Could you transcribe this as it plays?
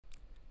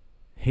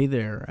Hey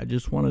there, I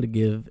just wanted to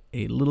give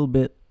a little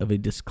bit of a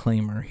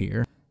disclaimer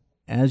here.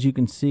 As you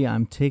can see,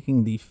 I'm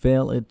taking the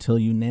fail it till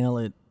you nail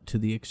it to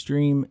the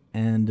extreme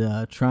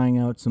and trying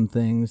out some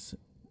things.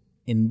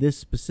 In this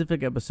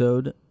specific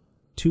episode,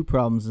 two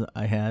problems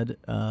I had.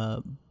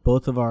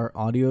 Both of our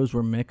audios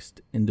were mixed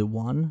into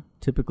one.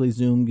 Typically,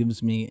 Zoom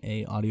gives me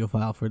a audio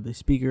file for the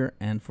speaker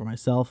and for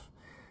myself.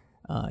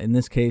 In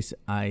this case,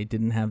 I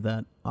didn't have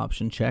that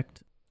option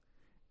checked.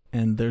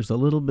 And there's a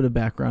little bit of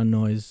background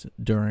noise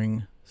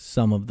during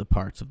some of the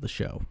parts of the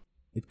show.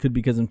 It could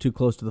be because I'm too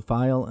close to the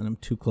file and I'm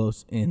too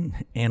close in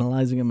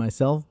analyzing it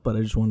myself, but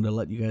I just wanted to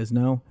let you guys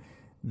know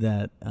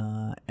that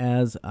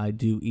as I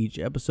do each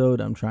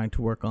episode, I'm trying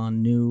to work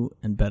on new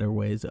and better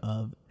ways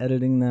of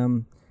editing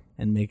them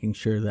and making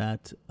sure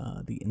that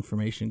the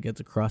information gets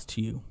across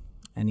to you.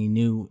 Any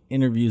new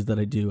interviews that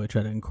I do, I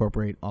try to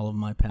incorporate all of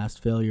my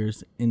past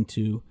failures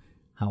into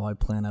how I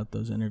plan out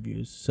those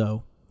interviews.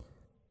 So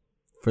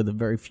for the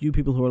very few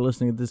people who are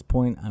listening at this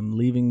point, I'm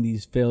leaving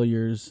these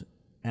failures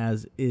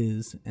as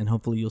is, and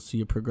hopefully you'll see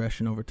a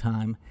progression over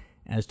time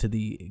as to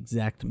the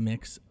exact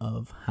mix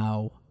of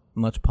how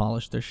much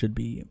polish there should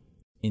be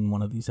in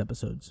one of these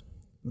episodes.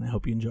 And I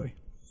hope you enjoy.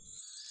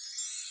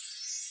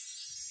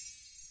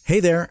 Hey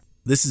there,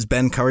 this is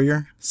Ben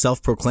Currier,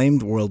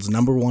 self-proclaimed world's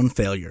 #1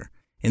 failure.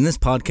 In this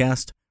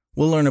podcast,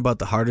 we'll learn about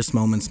the hardest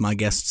moments my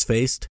guests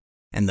faced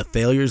and the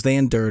failures they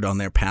endured on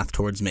their path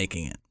towards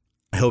making it.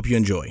 I hope you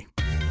enjoy.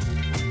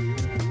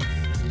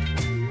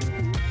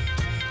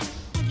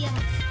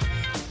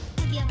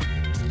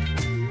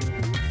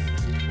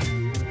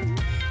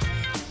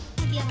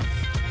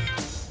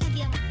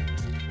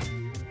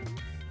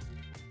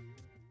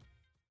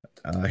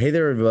 Hey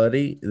there,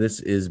 everybody. This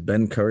is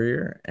Ben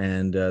Currier,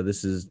 and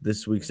this is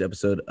this week's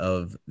episode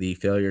of the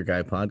Failure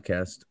Guy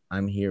podcast.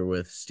 I'm here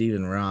with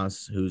Stephen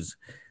Ross, who's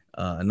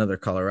another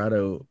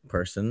Colorado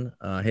person.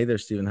 Hey there,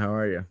 Stephen. How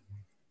are you?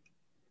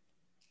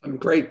 I'm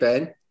great,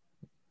 Ben.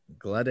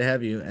 Glad to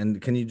have you.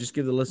 And can you just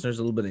give the listeners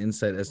a little bit of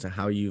insight as to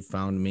how you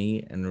found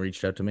me and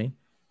reached out to me?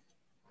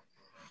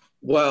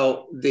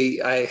 Well,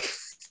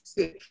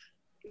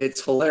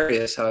 it's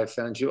hilarious how I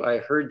found you. I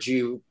heard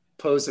you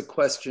pose a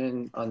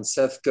question on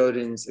Seth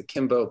Godin's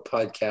Akimbo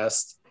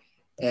podcast,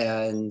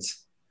 and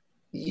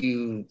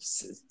you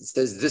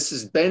says, "This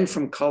is Ben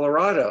from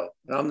Colorado,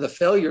 and I'm the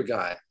failure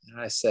guy." And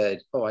I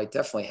said, "Oh, I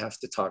definitely have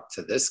to talk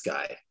to this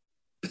guy,"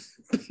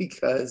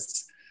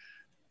 because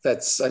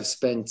I've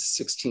spent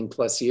 16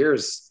 plus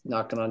years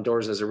knocking on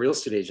doors as a real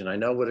estate agent. I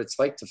know what it's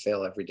like to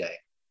fail every day.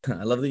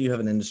 I love that you have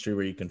an industry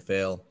where you can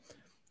fail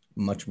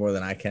much more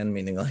than I can,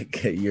 meaning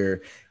like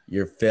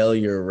your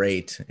failure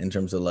rate in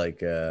terms of like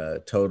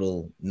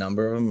total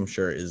number of them, I'm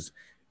sure is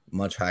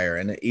much higher.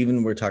 And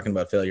even we're talking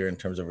about failure in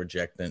terms of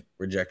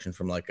rejection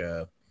from like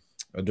a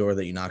door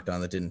that you knocked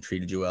on that didn't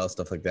treat you well,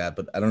 stuff like that.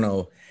 But I don't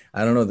know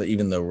that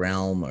even the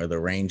realm or the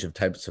range of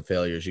types of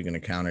failures you can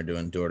encounter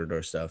doing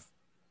door-to-door stuff.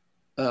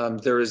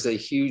 There is a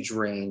huge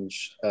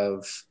range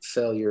of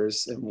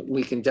failures, and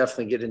we can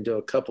definitely get into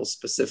a couple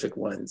specific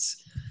ones.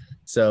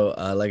 So,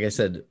 like I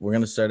said, we're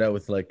going to start out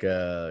with like,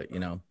 a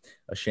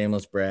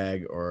shameless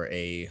brag or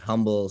a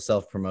humble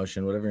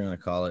self-promotion, whatever you want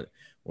to call it,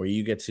 where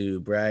you get to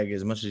brag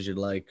as much as you'd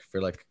like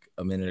for like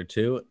a minute or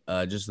two,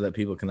 just so that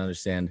people can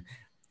understand,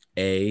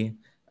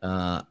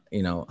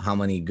 how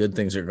many good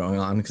things are going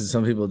on, because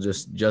some people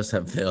just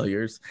have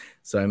failures.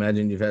 So I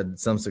imagine you've had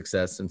some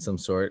success in some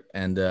sort,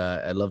 and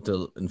I'd love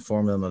to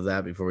inform them of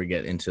that before we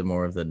get into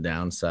more of the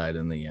downside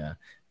and the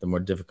more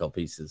difficult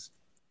pieces.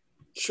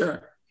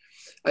 Sure.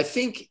 I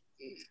think,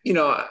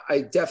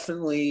 I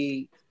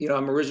definitely,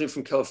 I'm originally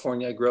from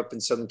California. I grew up in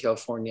Southern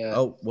California.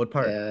 Oh, what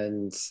part?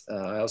 And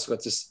I also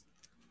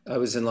I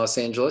was in Los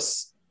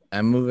Angeles.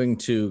 I'm moving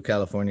to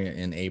California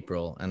in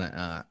April,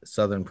 and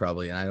Southern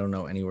probably, and I don't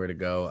know anywhere to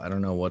go. I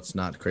don't know what's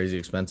not crazy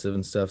expensive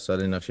and stuff. So I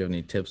didn't know if you have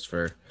any tips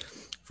for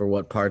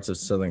what parts of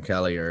Southern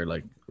Cali are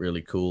like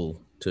really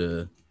cool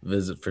to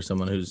visit for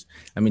someone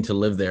to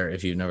live there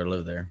if you've never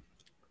lived there.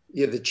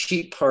 Yeah, the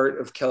cheap part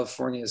of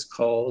California is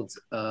called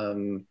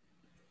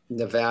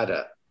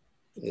Nevada.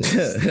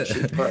 The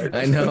cheap part.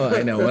 I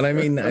know. What I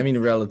mean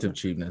relative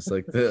cheapness,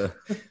 like the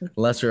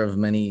lesser of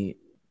many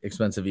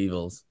expensive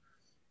evils.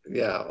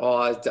 Yeah,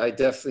 well, I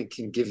definitely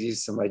can give you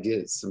some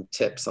ideas, some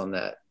tips on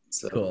that.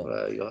 So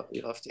cool.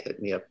 You'll have to hit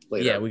me up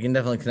later. Yeah, we can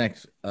definitely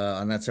connect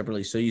on that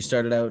separately. So you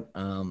started out,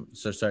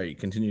 you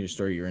continue your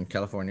story. You're in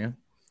California.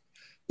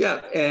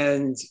 Yeah,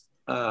 and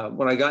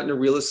when I got into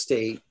real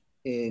estate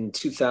in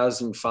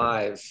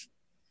 2005,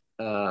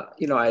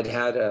 I'd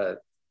had a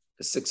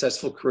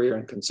successful career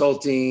in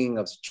consulting.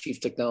 I was a chief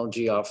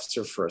technology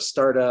officer for a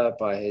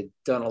startup. I'd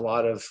gone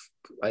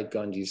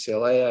to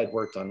UCLA. I'd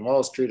worked on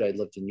Wall Street. I'd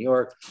lived in New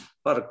York,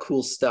 a lot of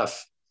cool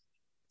stuff.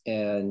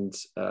 And,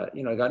 I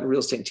got into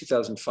real estate in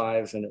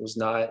 2005, and it was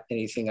not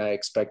anything I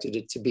expected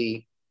it to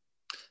be.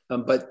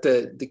 But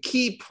the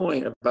key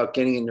point about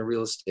getting into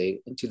real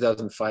estate in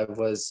 2005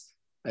 was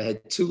I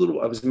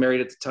was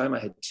married at the time. I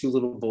had two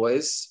little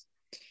boys.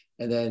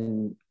 And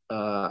then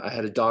I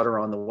had a daughter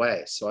on the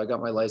way. So I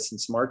got my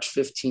license March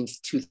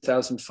 15th,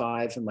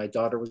 2005, and my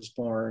daughter was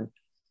born,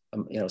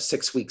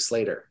 6 weeks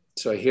later.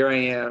 So here I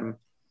am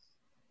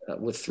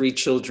with 3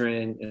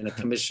 children in a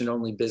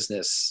commission-only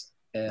business.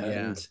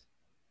 And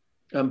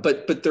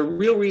but the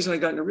real reason I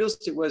got into real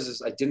estate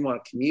is I didn't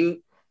want to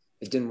commute.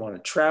 I didn't want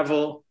to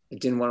travel. I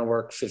didn't want to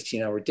work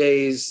 15-hour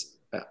days.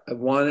 I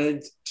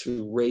wanted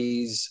to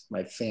raise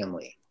my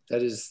family.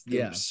 That is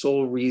the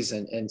sole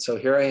reason. And so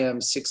here I am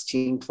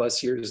 16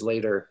 plus years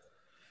later,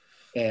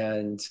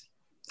 and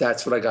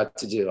that's what I got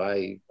to do.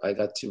 I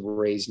got to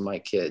raise my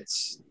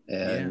kids,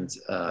 and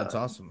that's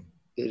awesome.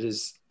 It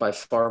is by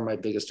far my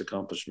biggest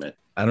accomplishment.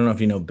 I don't know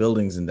if you know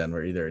buildings in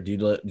Denver either. Do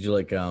you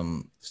like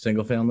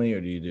single family,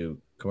 or do you do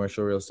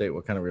commercial real estate?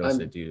 What kind of real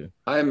estate do you do?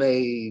 I'm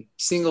a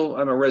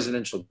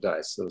residential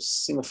guy, so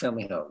single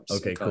family homes.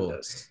 Okay, cool.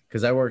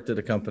 Because I worked at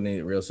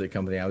a real estate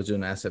company. I was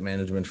doing asset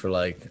management for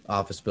like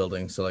office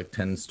buildings, so like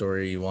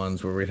 10-story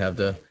ones where we'd have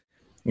to,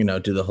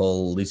 do the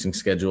whole leasing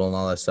schedule and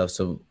all that stuff.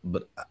 So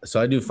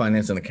I do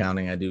finance and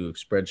accounting. I do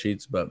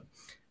spreadsheets, but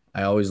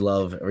I always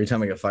love, every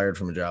time I get fired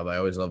from a job, I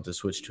always love to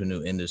switch to a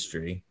new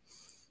industry.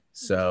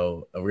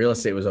 So real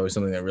estate was always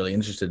something that really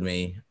interested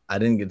me. I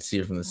didn't get to see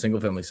it from the single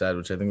family side,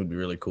 which I think would be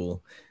really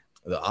cool.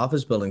 The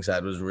office building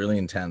side was really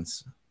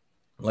intense.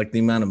 Like the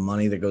amount of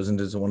money that goes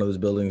into one of those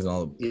buildings and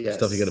all the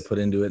stuff you got to put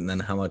into it. And then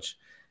how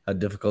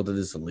difficult it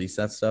is to lease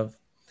that stuff.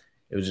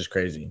 It was just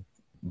crazy,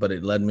 but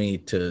it led me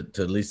to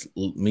at least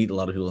meet a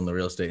lot of people in the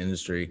real estate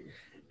industry.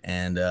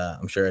 And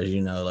I'm sure, as you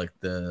know, like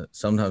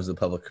sometimes the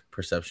public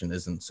perception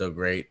isn't so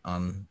great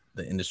on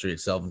the industry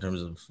itself in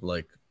terms of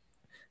like,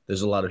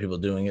 there's a lot of people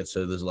doing it.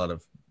 So there's a lot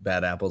of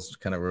bad apples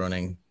kind of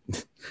ruining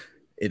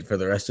it for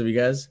the rest of you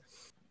guys.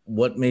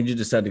 What made you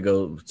decide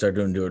to start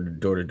doing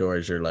door to door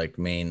as your like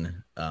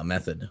main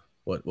method?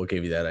 What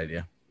gave you that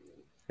idea?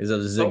 Is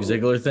that a Zig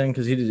Ziglar thing?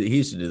 Because he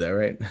used to do that,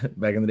 right?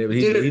 Back in the day,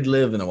 but he'd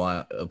live in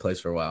a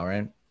place for a while,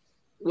 right?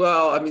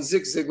 Well, I mean,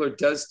 Zig Ziglar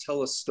does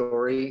tell a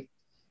story.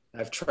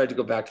 I've tried to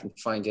go back and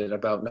find it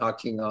about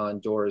knocking on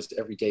doors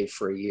every day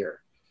for a year.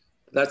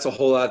 That's a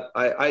whole lot.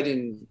 I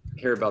didn't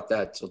hear about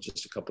that till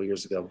just a couple of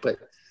years ago. But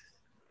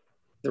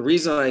the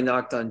reason I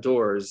knocked on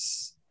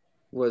doors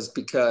was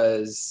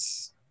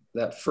because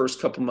that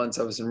first couple months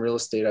I was in real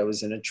estate, I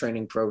was in a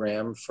training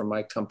program for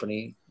my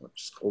company, which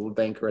is called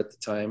Banker at the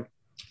time.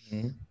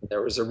 Mm-hmm.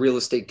 There was a real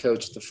estate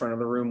coach at the front of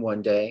the room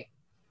one day,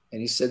 and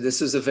he said,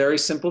 "This is a very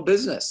simple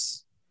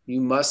business.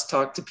 You must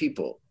talk to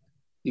people.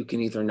 You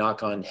can either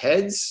knock on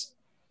heads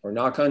or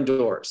knock on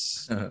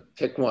doors.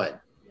 Pick one."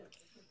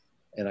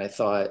 And I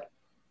thought,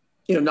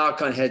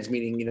 knock on heads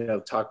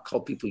meaning,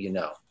 call people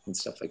and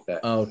stuff like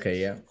that. Oh,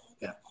 okay, yeah.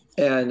 Yeah.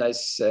 And I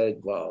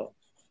said, well,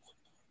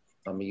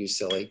 I'm a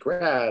UCLA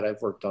grad.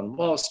 I've worked on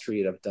Wall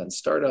Street. I've done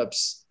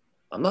startups.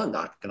 I'm not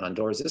knocking on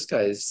doors. This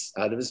guy's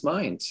out of his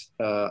mind.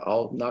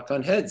 I'll knock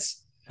on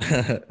heads.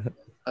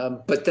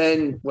 But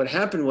then what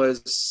happened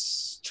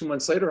was 2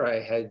 months later, I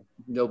had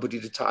nobody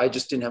to talk. I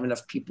just didn't have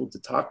enough people to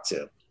talk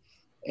to.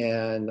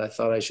 And I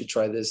thought I should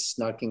try this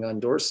knocking on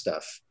door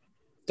stuff.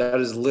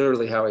 That is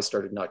literally how I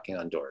started knocking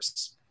on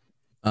doors.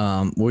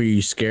 Were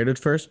you scared at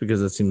first?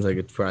 Because it seems like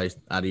it's probably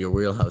out of your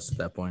wheelhouse at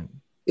that point.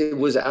 It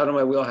was out of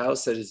my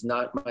wheelhouse. That is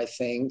not my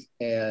thing.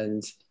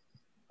 And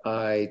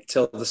I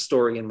tell the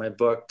story in my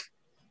book.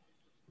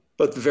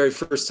 But the very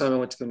first time I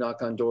went to go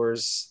knock on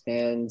doors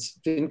and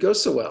didn't go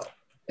so well.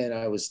 And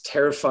I was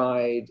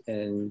terrified,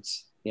 and,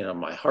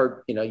 my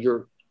heart,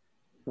 that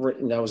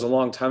was a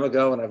long time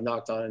ago, and I've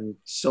knocked on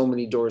so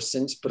many doors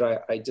since,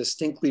 but I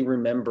distinctly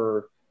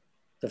remember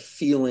the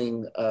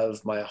feeling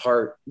of my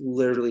heart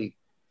literally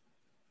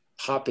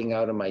popping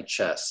out of my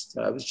chest.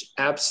 I was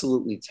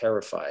absolutely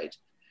terrified.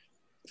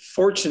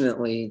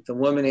 Fortunately, the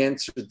woman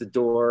answered the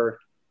door,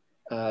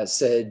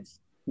 said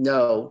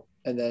no,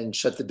 and then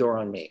shut the door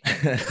on me.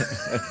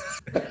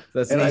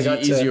 That's an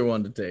easier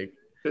one to take.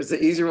 It was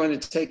the easier one to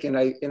take, and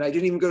I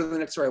didn't even go to the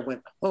next door. I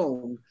went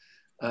home,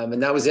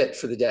 and that was it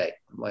for the day.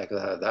 I'm like,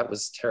 that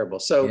was terrible.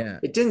 So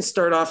It didn't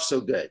start off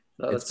so good.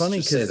 It's funny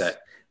because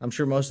I'm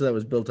sure most of that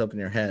was built up in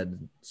your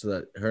head, so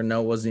that her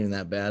no wasn't even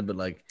that bad, but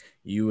like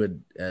you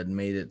had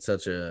made it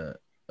such a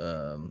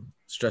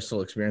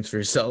stressful experience for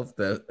yourself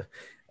that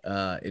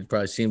it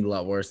probably seemed a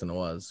lot worse than it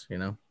was,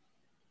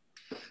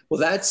 Well,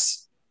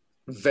 that's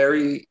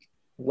very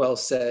well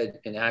said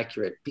and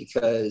accurate,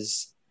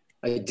 because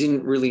I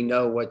didn't really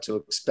know what to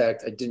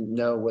expect. I didn't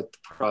know what the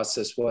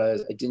process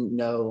was. I didn't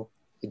know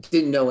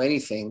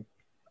anything.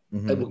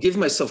 Mm-hmm. I will give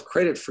myself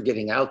credit for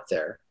getting out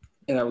there,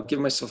 and I would give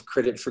myself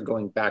credit for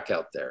going back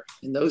out there.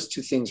 And those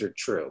two things are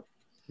true.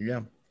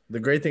 Yeah. The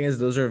great thing is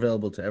those are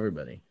available to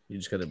everybody. You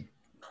just got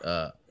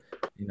to,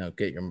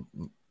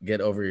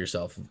 get over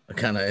yourself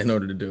kind of in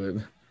order to do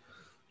it.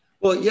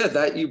 Well, yeah,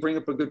 that you bring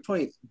up a good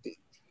point.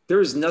 There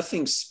is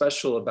nothing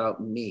special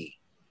about me.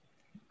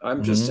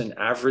 I'm just an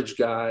average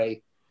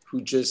guy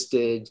who just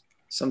did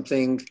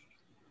something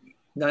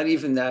not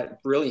even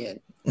that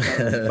brilliant,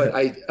 but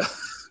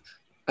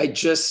I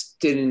just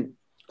didn't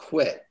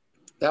quit.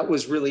 That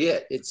was really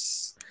it.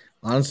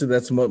 Honestly,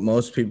 that's what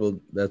most of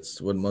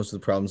the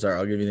problems are.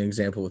 I'll give you an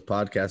example with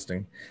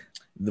podcasting.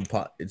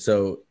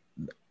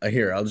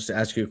 Here, I'll just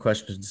ask you a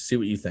question to see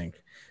what you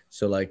think.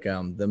 So like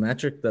the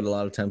metric that a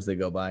lot of times they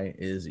go by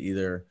is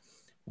either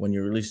when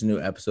you release a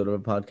new episode of a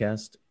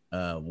podcast,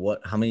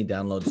 how many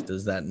downloads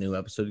does that new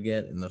episode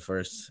get in the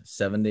first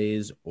 7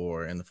 days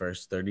or in the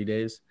first 30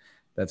 days?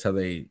 That's how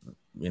they,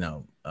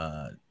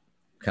 kind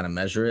of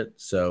measure it.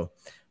 So,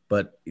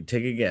 but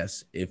take a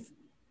guess.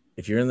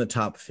 If you're in the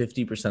top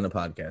 50% of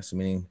podcasts,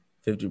 meaning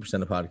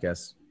 50% of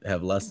podcasts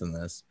have less than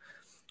this,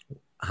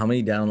 how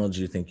many downloads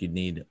do you think you'd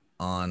need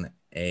on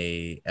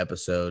a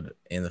episode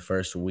in the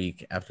first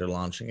week after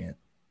launching it,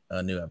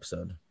 a new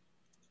episode?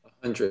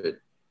 100.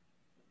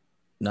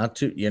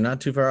 You're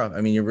not too far off.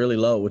 I mean, you're really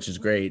low, which is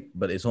great,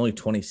 but it's only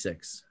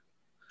 26.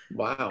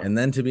 Wow. And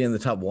then to be in the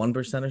top 1%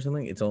 or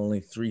something, it's only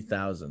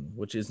 3,000,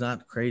 which is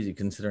not crazy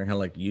considering how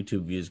like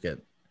YouTube views get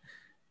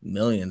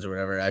millions or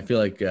whatever. I feel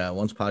like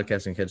once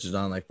podcasting catches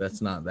on, like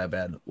that's not that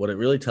bad. What it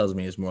really tells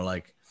me is more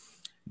like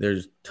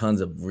there's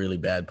tons of really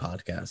bad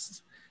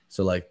podcasts.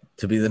 So like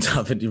to be the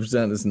top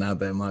 50% is not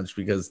that much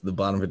because the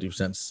bottom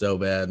 50% is so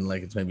bad. And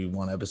like, it's maybe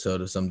one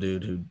episode of some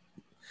dude who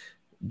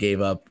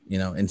gave up,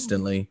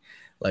 instantly.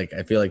 Like,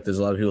 I feel like there's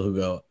a lot of people who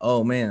go,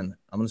 oh man,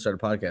 I'm going to start a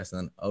podcast.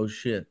 And then, oh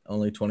shit,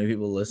 only 20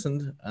 people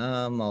listened.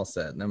 I'm all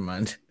set. Never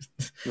mind.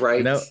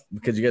 Right.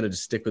 Because you got to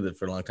just stick with it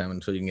for a long time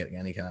until you can get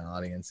any kind of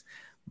audience.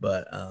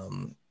 But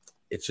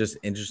it's just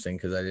interesting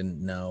because I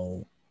didn't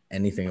know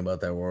anything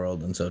about that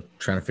world. And so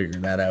trying to figure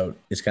that out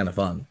is kind of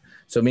fun.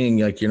 So meaning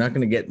like, you're not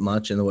going to get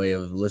much in the way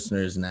of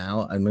listeners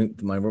now. I mean,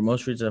 my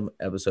most recent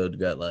episode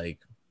got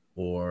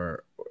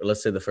or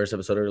let's say the first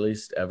episode I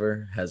released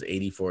ever has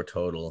 84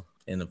 total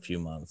in a few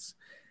months.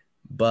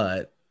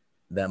 But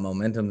that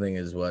momentum thing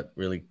is what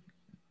really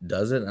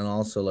does it. And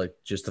also like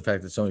just the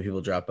fact that so many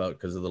people drop out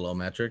because of the low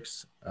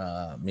metrics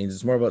means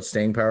it's more about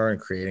staying power and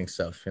creating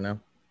stuff,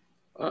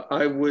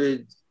 I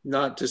would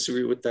not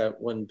disagree with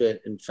that one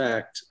bit. In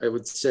fact, I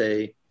would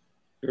say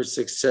your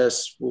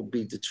success will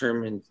be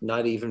determined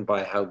not even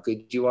by how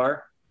good you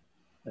are.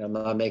 And I'm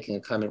not making a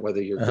comment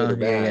whether you're good or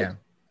bad.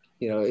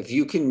 Yeah. If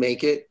you can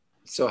make it.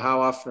 So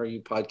how often are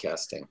you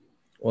podcasting?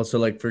 Well, so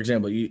like, for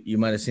example, you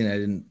might have seen I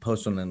didn't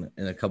post one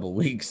in a couple of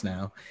weeks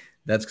now.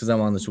 That's because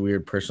I'm on this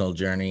weird personal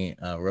journey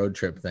road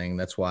trip thing.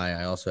 That's why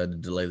I also had to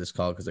delay this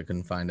call because I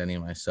couldn't find any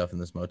of my stuff in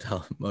this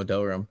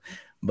motel room.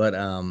 But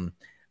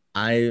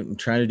I'm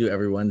trying to do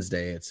every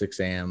Wednesday at 6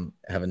 a.m.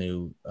 have a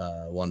new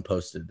one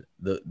posted.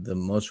 The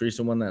most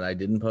recent one that I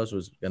didn't post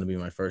was going to be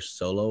my first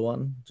solo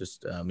one,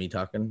 just me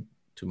talking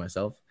to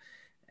myself.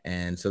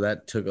 And so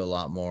that took a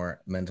lot more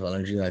mental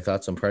energy than I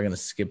thought. So I'm probably going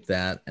to skip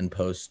that and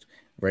post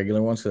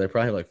regular ones because I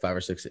probably have like 5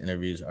 or 6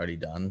 interviews already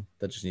done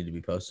that just need to be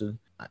posted.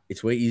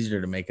 It's way easier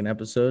to make an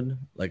episode.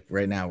 Like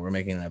right now, we're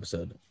making an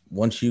episode.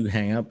 Once you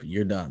hang up,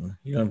 you're done.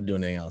 You don't have to do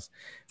anything else.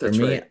 For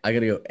me, right. I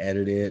got to go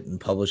edit it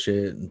and publish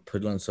it and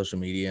put it on social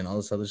media and all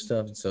this other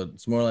stuff. So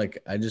it's more like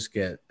I just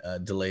get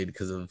delayed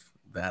because of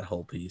that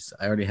whole piece.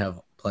 I already have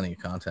plenty of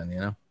content,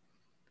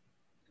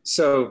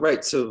 So,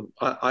 right. So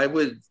I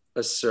would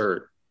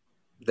assert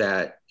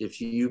that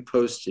if you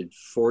posted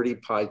 40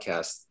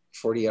 podcasts,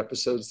 40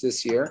 episodes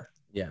this year,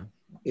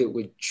 it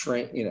would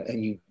train,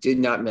 and you did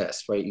not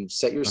miss, right? You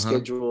set your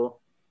schedule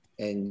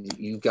and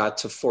you got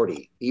to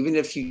 40, even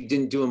if you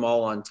didn't do them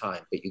all on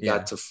time, but you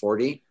got to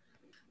 40.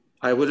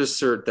 I would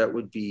assert that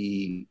would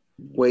be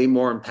way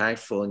more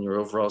impactful in your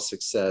overall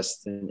success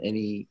than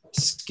any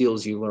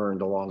skills you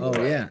learned along the way.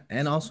 Oh yeah.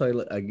 And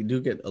also I do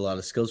get a lot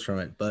of skills from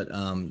it, but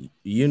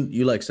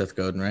you like Seth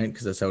Godin, right?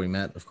 Because that's how we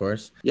met, of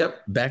course.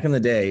 Yep. Back in the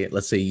day,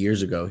 let's say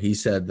years ago, he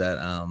said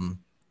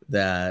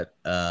that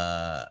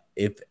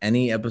if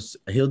any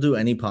episode, he'll do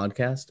any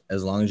podcast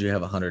as long as you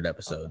have 100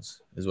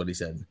 episodes, is what he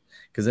said.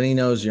 Because then he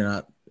knows you're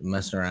not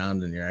messing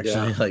around and you're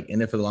actually like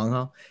in it for the long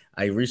haul.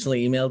 I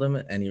recently emailed him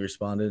and he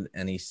responded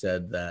and he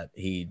said that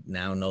he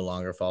now no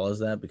longer follows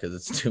that because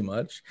it's too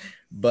much.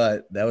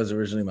 But that was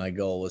originally my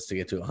goal, was to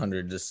get to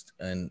 100 just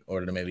in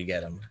order to maybe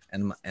get him.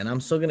 And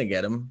I'm still going to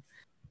get him.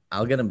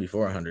 I'll get him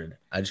before 100.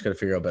 I just got to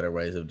figure out better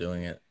ways of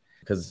doing it.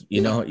 Because,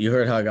 you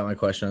heard how I got my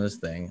question on this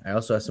thing. I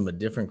also asked him a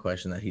different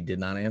question that he did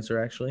not answer,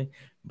 actually.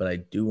 But I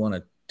do want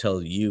to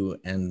tell you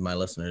and my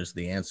listeners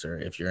the answer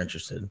if you're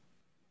interested.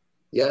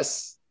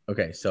 Yes.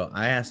 Okay, so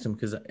I asked him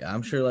because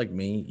I'm sure, like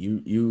me,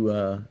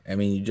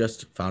 you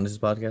just found his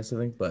podcast, I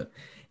think, but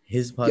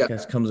his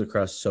podcast comes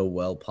across so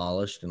well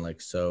polished and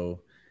like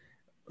so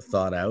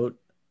thought out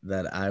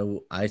that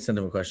I sent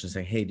him a question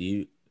saying,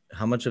 hey,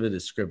 how much of it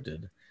is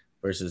scripted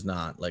versus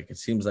not? Like, it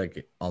seems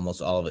like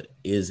almost all of it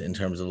is, in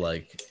terms of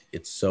like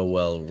it's so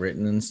well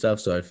written and stuff.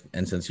 So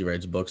and since he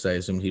writes books, I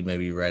assumed he'd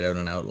maybe write out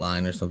an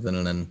outline or something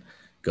and then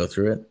go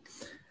through it.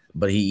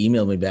 But he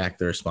emailed me back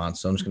the response,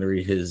 so I'm just going to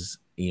read his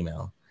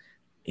email.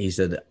 He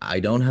said, I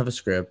don't have a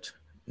script,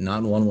 not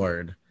in one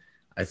word.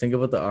 I think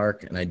about the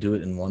arc and I do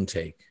it in one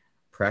take.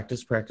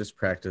 Practice, practice,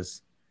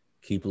 practice.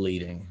 Keep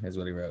leading is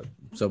what he wrote.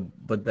 So,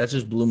 but that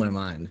just blew my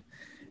mind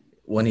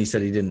when he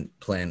said he didn't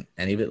plan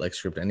any of it, like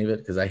script any of it,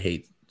 because I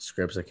hate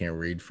scripts. I can't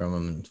read from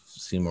them and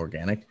seem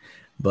organic.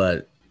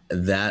 But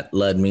that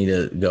led me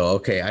to go,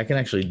 okay, I can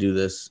actually do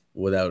this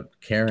without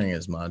caring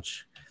as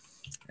much.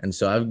 And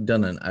so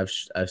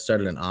I've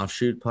started an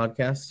offshoot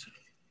podcast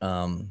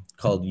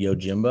called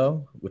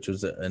Yojimbo, which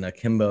was an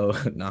Akimbo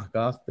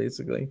knockoff,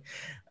 basically.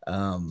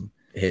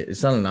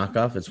 It's not a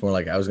knockoff. It's more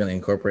like I was going to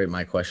incorporate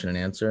my question and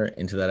answer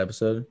into that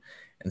episode.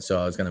 And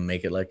so I was going to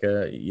make it like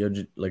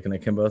an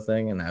Akimbo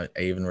thing. And I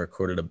even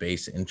recorded a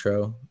bass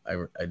intro.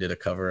 I did a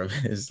cover of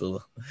his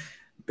little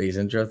bass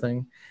intro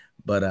thing.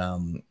 But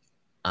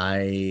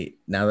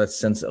now that's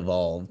since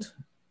evolved,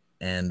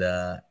 and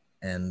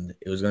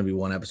it was going to be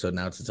one episode.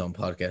 Now it's its own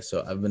podcast.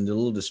 So I've been a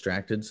little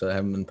distracted, so I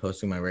haven't been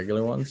posting my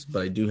regular ones,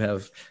 but I do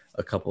have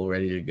a couple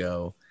ready to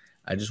go.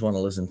 I just want to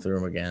listen through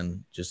them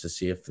again just to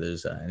see if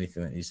there's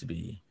anything that needs to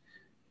be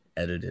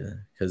edited.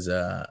 Because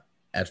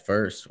at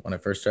first, when I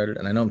first started,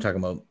 and I know I'm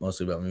talking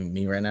mostly about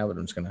me right now, but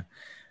I'm just going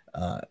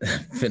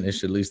to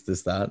finish at least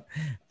this thought.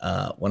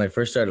 When I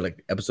first started,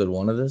 like episode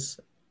 1 of this,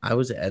 I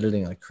was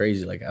editing like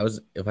crazy. Like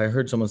if I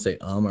heard someone say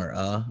or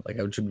like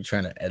I would be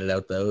trying to edit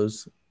out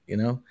those,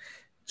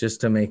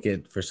 just to make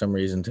it, for some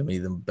reason, to me,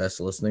 the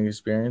best listening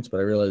experience. But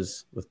I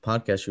realized with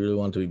podcasts, you really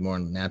want to be more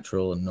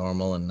natural and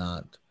normal and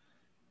not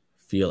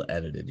feel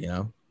edited,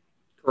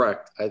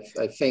 Correct.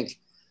 I think,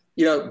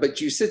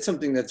 but you said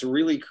something that's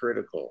really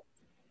critical,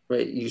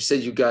 right? You said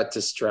you got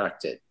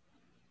distracted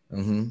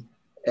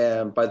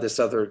by this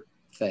other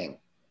thing.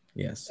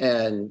 Yes.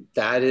 And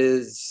that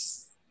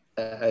is,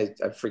 I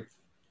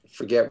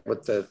forget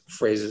what the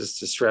phrase is.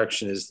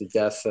 Distraction is the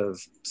death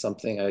of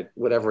something.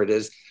 Whatever it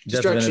is.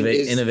 Distraction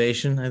is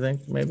innovation. I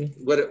think maybe.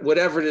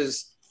 Whatever it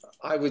is,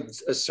 I would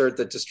assert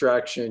that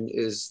distraction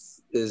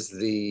is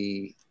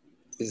the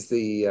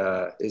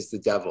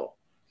devil,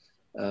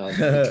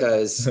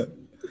 because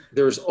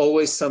there's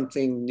always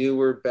something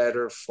newer,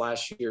 better,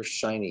 flashier,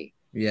 shiny.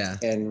 Yeah.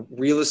 And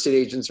real estate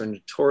agents are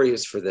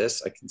notorious for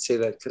this. I can say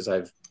that because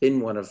I've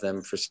been one of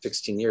them for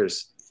 16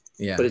 years.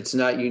 Yeah. But it's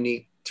not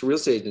unique to real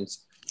estate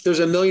agents. There's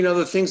a million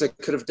other things I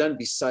could have done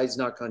besides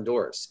knock on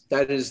doors.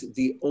 That is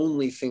the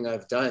only thing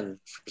I've done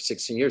for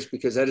 16 years,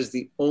 because that is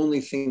the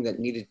only thing that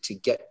needed to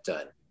get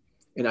done.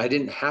 And I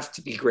didn't have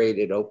to be great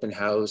at open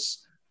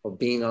house or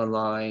being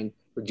online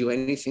or do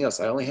anything else.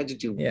 I only had to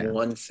do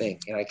one thing,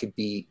 and I could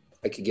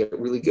get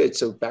really good.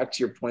 So back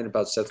to your point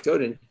about Seth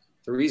Godin,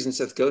 the reason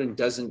Seth Godin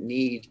doesn't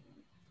need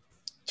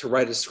to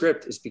write a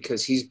script is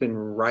because he's been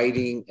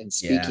writing and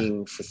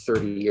speaking for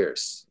 30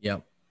 years.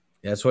 Yep.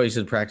 That's why he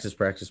said practice,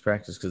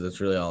 because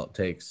that's really all it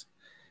takes.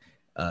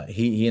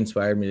 He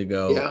inspired me to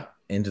go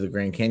into the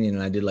Grand Canyon,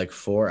 and I did like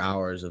 4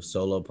 hours of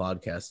solo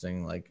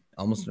podcasting, like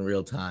almost in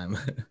real time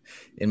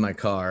in my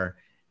car.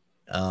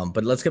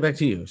 But let's get back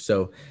to you.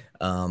 So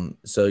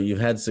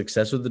you've had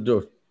success with the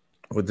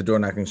door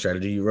knocking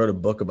strategy. You wrote a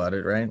book about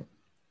it, right?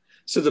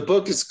 So the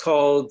book is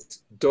called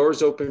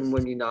Doors Open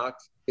When You Knock.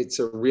 It's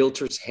a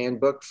realtor's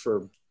handbook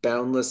for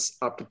boundless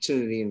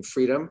opportunity and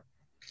freedom.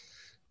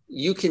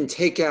 You can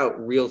take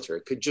out realtor.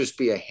 It could just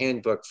be a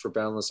handbook for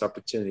boundless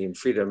opportunity and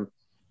freedom.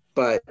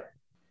 But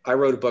I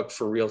wrote a book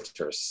for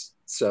realtors.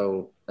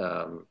 So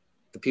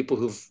the people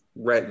who've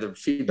read, the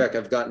feedback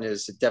I've gotten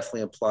is it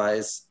definitely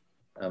applies,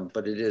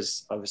 but it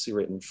is obviously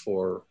written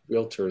for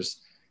realtors.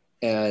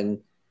 And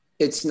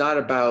it's not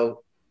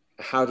about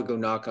how to go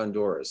knock on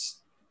doors.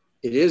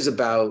 It is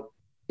about,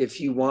 if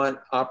you want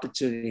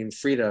opportunity and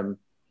freedom,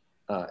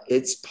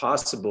 it's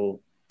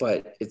possible,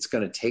 but it's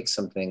going to take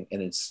something.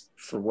 And it's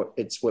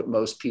what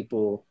most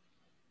people,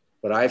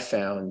 what I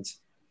found,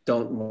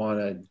 don't want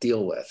to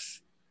deal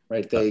with,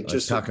 right? They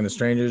just talking to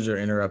strangers or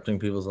interrupting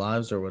people's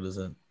lives, or what is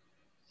it?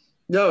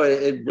 No,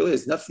 it really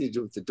has nothing to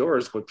do with the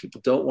doors. What people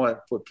don't want,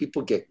 what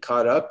people get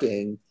caught up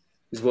in,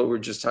 is what we're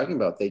just talking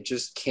about. They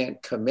just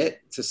can't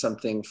commit to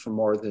something for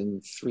more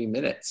than 3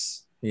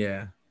 minutes.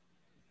 Yeah.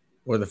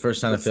 Or the first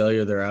sign of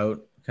failure, they're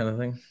out, kind of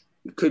thing.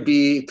 It could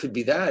be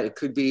that. It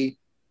could be,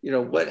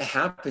 what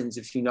happens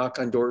if you knock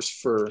on doors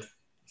for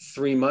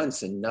 3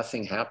 months and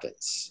nothing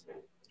happens?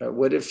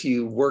 What if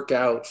you work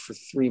out for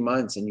 3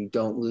 months and you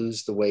don't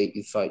lose the weight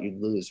you thought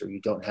you'd lose, or you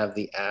don't have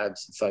the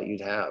abs you thought you'd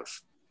have?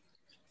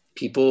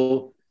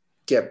 People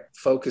get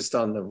focused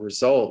on the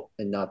result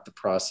and not the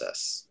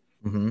process.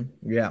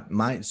 Mm-hmm. Yeah.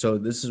 So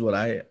this is what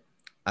I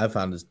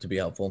found is to be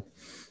helpful,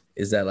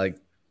 is that like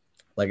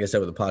I said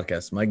with the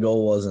podcast, my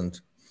goal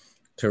wasn't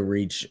to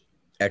reach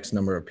X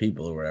number of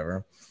people or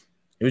whatever.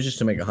 It was just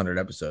to make 100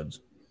 episodes,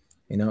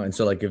 And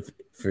so like, if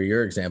for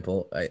your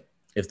example,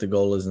 if the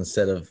goal is,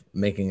 instead of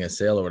making a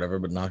sale or whatever,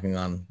 but knocking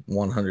on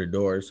 100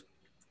 doors,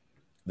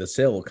 the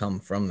sale will come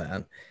from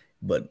that.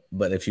 But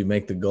if you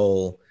make the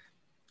goal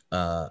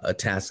a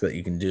task that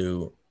you can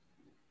do,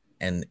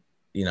 and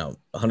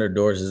 100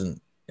 doors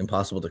isn't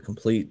impossible to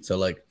complete. So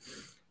like,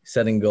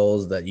 setting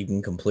goals that you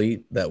can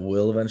complete that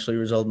will eventually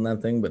result in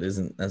that thing, but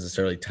isn't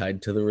necessarily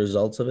tied to the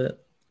results of it,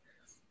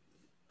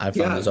 I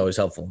found is always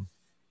helpful.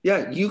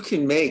 Yeah, you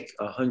can make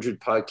 100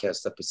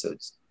 podcast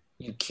episodes.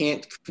 You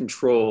can't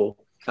control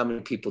how many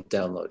people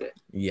download it.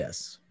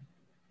 Yes.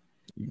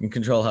 You can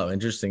control how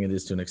interesting it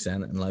is to an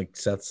extent. And like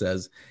Seth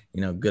says,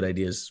 good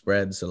ideas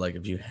spread. So like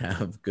if you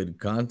have good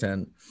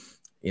content,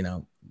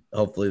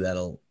 hopefully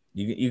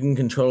you can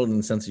control it in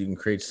the sense that you can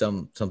create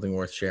something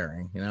worth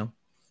sharing.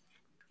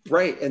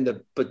 Right.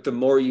 But the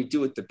more you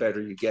do it, the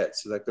better you get.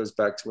 So that goes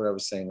back to what I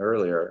was saying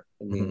earlier.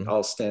 I mean,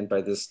 I'll stand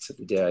by this to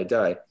the day I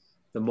die.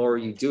 The more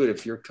you do it,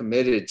 if you're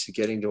committed to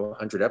getting to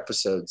 100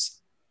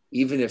 episodes,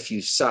 even if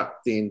you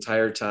suck the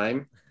entire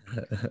time,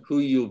 who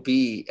you'll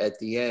be at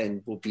the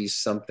end will be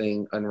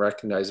something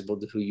unrecognizable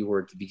to who you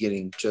were at the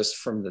beginning, just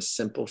from the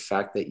simple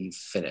fact that you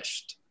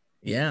finished.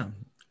 Yeah.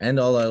 And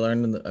all I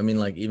learned,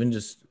 like even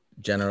just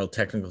general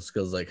technical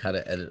skills, like how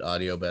to edit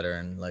audio better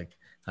and like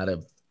how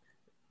to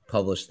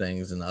publish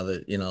things and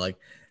other, like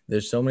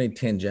there's so many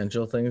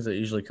tangential things that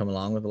usually come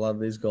along with a lot of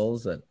these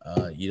goals that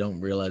you don't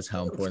realize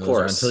how important those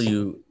are until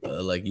you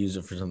like use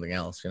it for something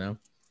else,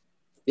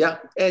 Yeah.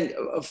 And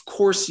of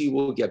course you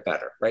will get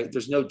better, right?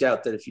 There's no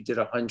doubt that if you did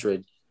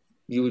 100,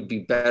 you would be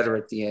better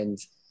at the end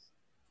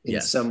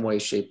in some way,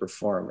 shape, or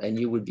form, and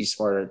you would be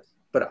smarter.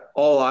 But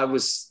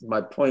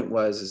my point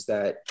is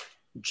that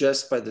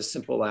just by the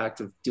simple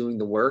act of doing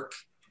the work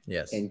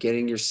and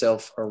getting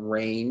yourself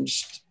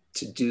arranged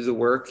to do the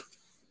work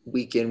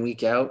week in,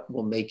 week out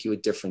will make you a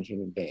different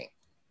human being.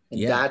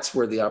 And that's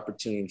where the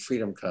opportunity and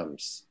freedom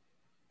comes.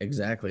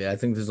 Exactly. I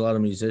think there's a lot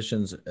of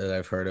musicians that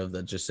I've heard of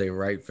that just say,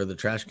 write for the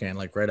trash can,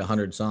 like write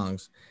 100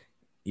 songs.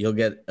 You'll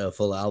get a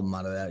full album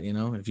out of that,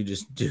 if you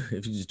just do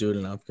it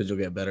enough, because you'll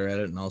get better at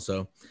it. And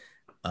also,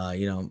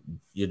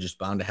 you're just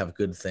bound to have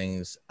good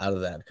things out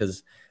of that.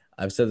 Because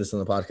I've said this on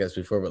the podcast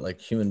before, but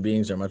like human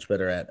beings are much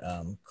better at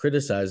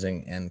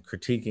criticizing and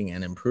critiquing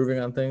and improving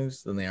on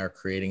things than they are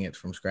creating it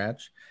from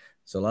scratch.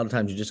 So a lot of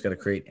times you just got to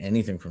create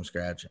anything from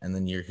scratch, and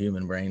then your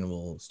human brain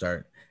will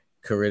start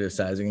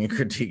criticizing and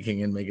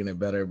critiquing and making it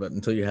better. But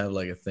until you have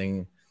like a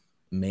thing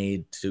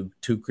made to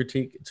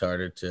critique, it's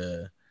harder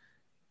to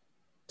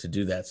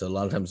do that. So a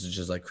lot of times it's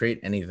just like create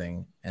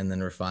anything and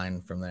then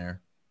refine from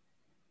there.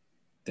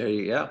 There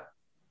you go.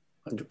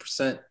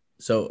 100%.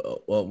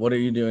 So what are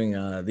you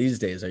doing these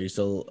days? Are you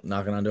still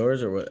knocking on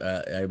doors, or what?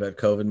 I bet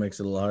COVID makes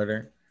it a little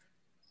harder.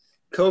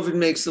 COVID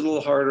makes it a little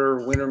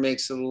harder. Winter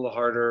makes it a little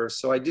harder.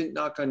 So I didn't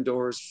knock on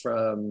doors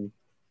from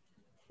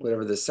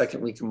whatever the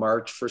second week of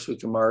March, first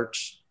week of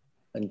March,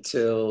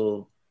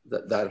 until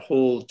that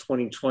whole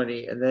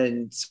 2020. And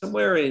then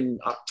somewhere in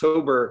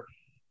October,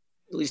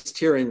 at least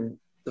here in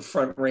the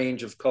Front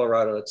Range of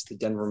Colorado, it's the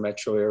Denver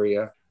metro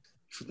area.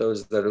 For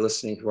those that are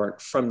listening who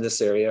aren't from this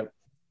area,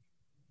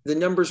 the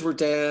numbers were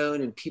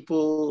down and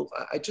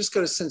I just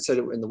got a sense that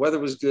and the weather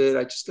was good.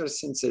 I just got a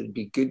sense that it'd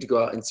be good to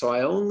go out. And so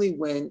I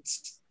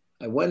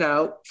went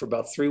out for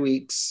about 3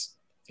 weeks.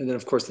 And then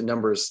of course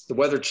the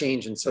weather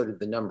changed and so did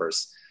the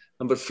numbers.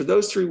 But for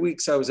those 3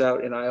 weeks I was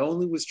out, and I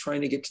only was trying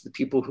to get to the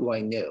people who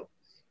I knew,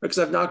 because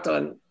I've knocked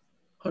on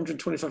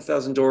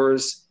 125,000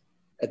 doors.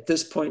 At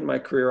this point in my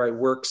career, I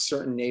work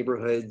certain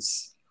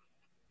neighborhoods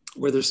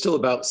where there's still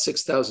about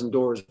 6,000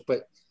 doors,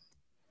 but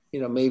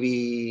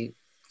maybe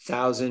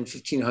 1,000,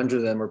 1,500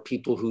 of them are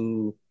people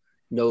who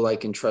know,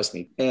 like, and trust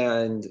me.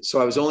 And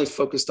so I was only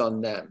focused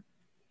on them,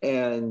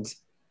 and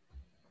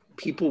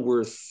people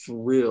were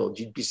thrilled.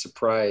 You'd be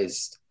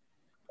surprised.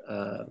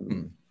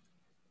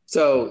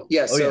 So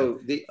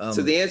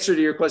the answer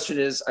to your question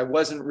is I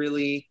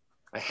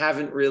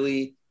haven't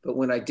really, but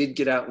when I did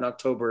get out in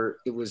October,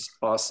 it was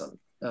awesome.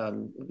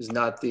 It was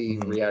not the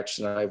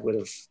reaction I would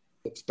have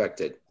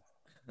expected.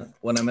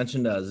 When I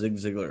mentioned Zig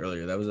Ziglar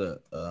earlier, that was a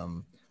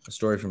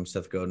story from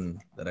Seth Godin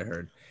that I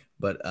heard.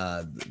 But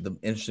the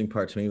interesting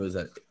part to me was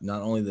that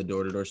not only the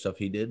door-to-door stuff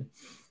he did,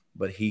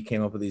 but he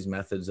came up with these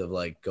methods of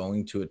like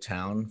going to a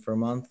town for a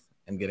month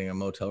and getting a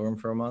motel room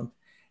for a month,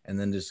 and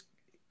then just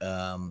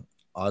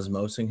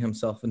osmosing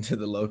himself into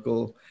the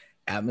local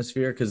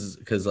atmosphere.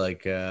 Because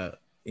like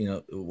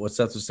what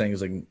Seth was saying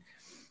is like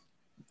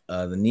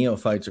the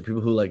neophytes are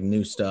people who like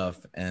new stuff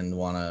and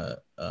want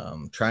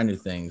to try new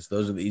things.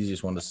 Those are the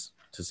easiest ones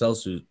to sell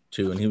to.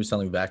 And he was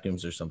selling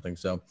vacuums or something.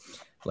 So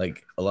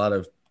like a lot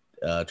of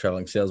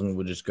traveling salesmen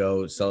would just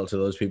go sell it to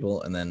those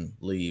people and then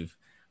leave.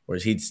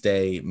 Whereas he'd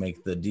stay,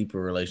 make the deeper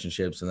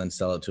relationships, and then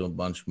sell it to a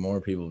bunch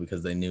more people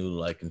because they knew,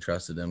 like, and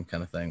trusted him,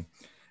 kind of thing.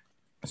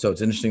 So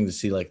it's interesting to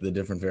see like the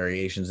different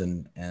variations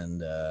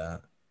and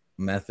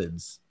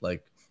methods.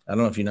 Like, I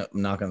don't know if you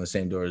knock on the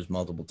same doors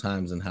multiple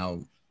times and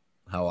how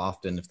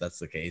often, if that's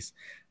the case,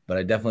 but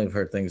I definitely have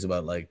heard things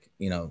about like,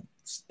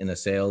 in a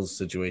sales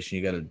situation,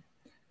 you got to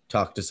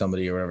talk to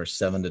somebody or whatever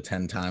 7 to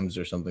 10 times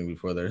or something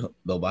before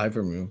they'll buy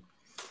from you.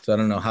 So I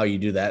don't know how you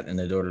do that in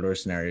a door-to-door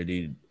scenario. Do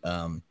you,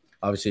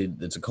 obviously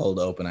it's a cold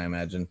open, I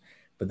imagine,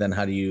 but then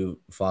how do you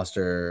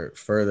foster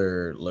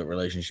further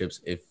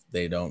relationships if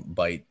they don't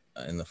bite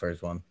in the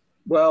first one?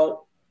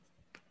 Well,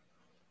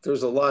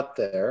 there's a lot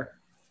there.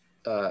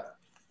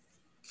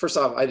 First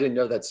off, I didn't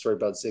know that story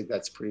about Zig.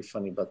 That's pretty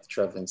funny about the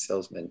traveling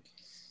salesman.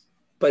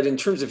 But in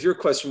terms of your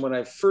question, when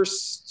I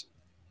first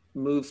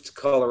moved to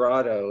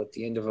Colorado at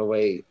the end of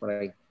 2008, when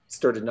I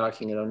started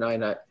knocking in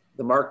 2009,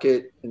 the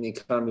market and the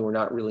economy were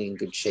not really in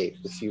good shape,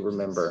 if you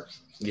remember.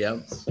 Yeah.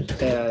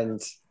 And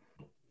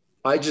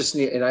I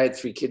had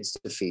 3 kids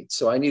to feed.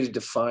 So I needed to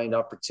find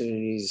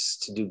opportunities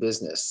to do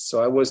business.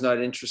 So I was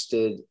not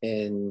interested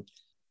in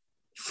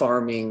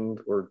farming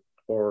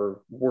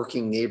or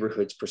working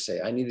neighborhoods per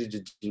se. I needed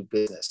to do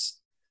business.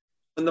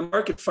 When the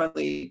market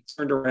finally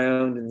turned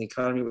around and the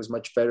economy was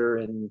much better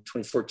in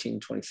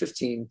 2014,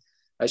 2015,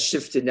 I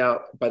shifted.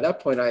 Now, by that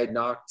point, I had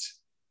knocked,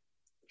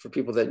 for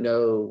people that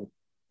know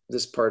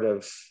this part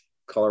of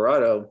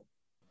Colorado,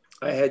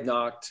 I had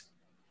knocked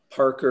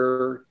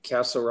Parker,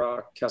 Castle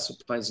Rock, Castle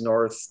Pines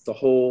North, the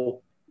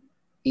whole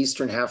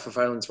eastern half of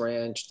Highlands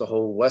Ranch, the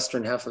whole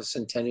western half of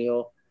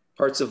Centennial,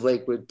 parts of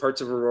Lakewood,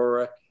 parts of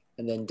Aurora,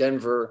 and then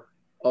Denver,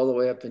 all the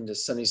way up into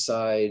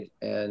Sunnyside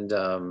and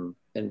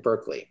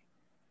Berkeley.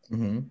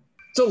 Mm-hmm.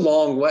 It's a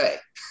long way.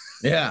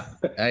 Yeah,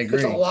 I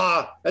agree. It's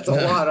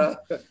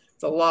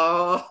a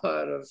lot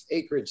of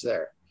acreage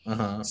there.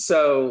 Uh-huh.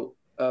 So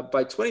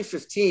by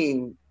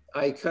 2015,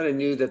 I kind of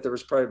knew that there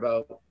was probably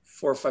about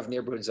 4 or 5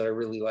 neighborhoods that I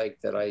really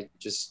liked that I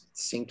just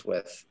synced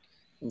with.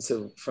 And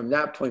so from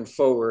that point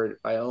forward,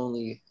 I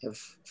only have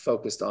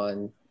focused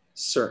on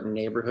certain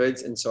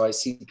neighborhoods. And so I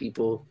see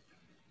people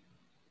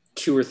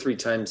 2 or 3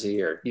 times a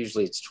year.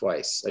 Usually it's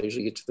twice. I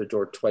usually get to the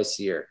door twice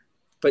a year.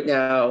 But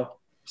now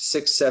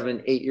 6,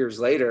 7, 8 years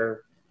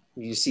later,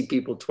 you see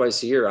people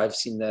twice a year. I've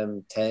seen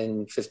them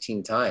 10,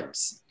 15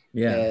 times.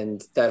 Yeah.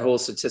 And that whole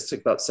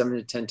statistic, about 7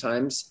 to 10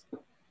 times,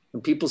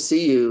 when people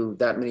see you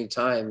that many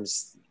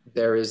times,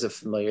 there is a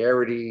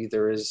familiarity. It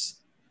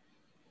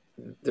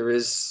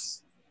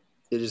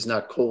is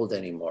not cold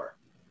anymore.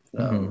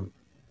 Mm-hmm.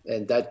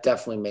 And that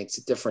definitely makes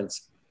a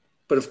difference.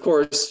 But of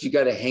course, you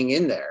got to hang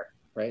in there,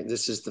 right?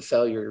 This is the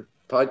Failure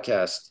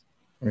Podcast.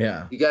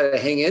 Yeah. You got to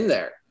hang in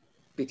there,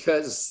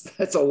 because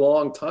that's a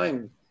long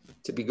time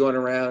to be going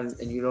around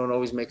and you don't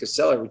always make a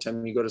sale every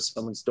time you go to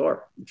someone's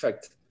door. In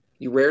fact,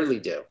 you rarely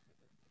do.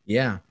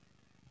 Yeah.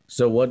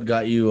 So what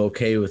got you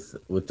okay with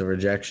the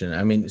rejection?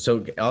 I mean,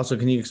 so also,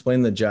 can you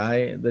explain the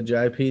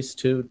Jai piece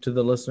to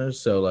the listeners?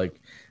 So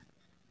like,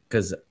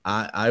 because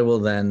I will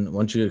then,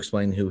 once you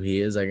explain who he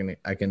is, I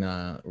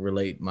can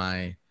relate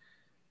my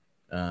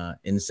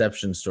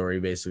inception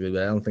story basically,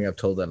 but I don't think I've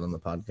told that on the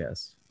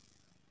podcast.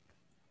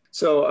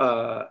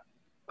 So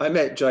I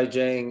met Jai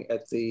Jang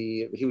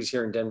he was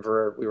here in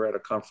Denver. We were at a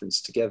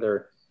conference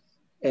together,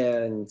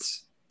 and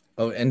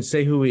and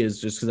say who he is,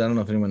 just because I don't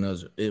know if anyone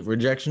knows.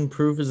 Rejection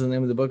Proof is the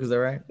name of the book. Is that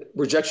right?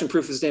 Rejection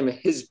Proof is the name of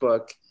his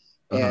book.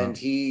 And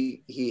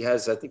he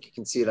has, I think you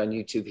can see it on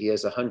YouTube, he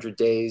has 100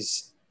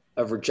 Days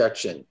of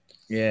Rejection.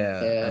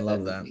 Yeah, and I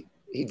love that.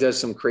 He does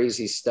some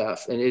crazy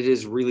stuff, and it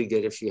is really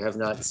good if you have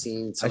not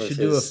seen some of his.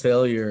 I should do a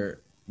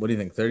failure. What do you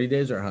think, 30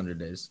 days or 100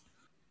 days?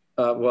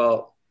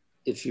 Well,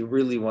 if you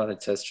really want to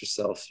test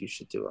yourself, you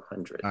should do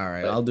 100. All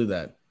right, I'll do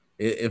that.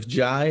 If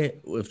Jai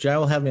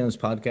will have me on this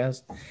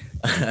podcast,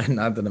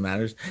 not that it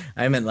matters.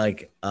 I meant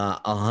like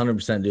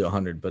 100% do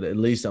 100, but at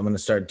least I'm going to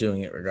start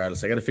doing it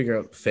regardless. I got to figure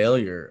out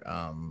failure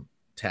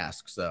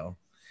tasks though,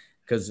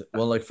 because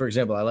like for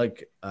example,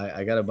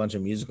 I got a bunch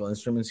of musical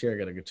instruments here. I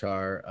got a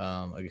guitar,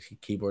 a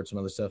keyboard, some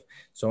other stuff.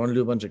 So I want to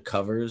do a bunch of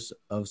covers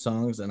of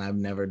songs, and I've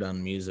never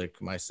done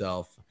music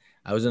myself.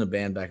 I was in a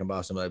band back in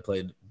Boston, but I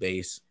played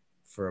bass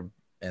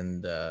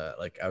and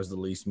I was the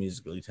least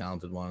musically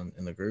talented one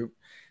in the group.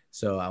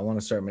 So I want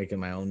to start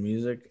making my own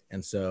music.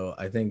 And so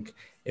I think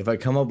if I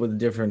come up with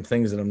different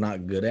things that I'm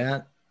not good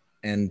at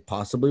and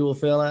possibly will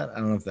fail at, I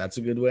don't know if that's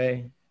a good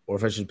way, or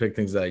if I should pick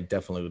things that I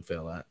definitely would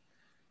fail at.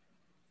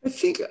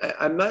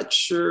 I'm not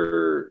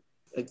sure.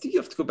 I think you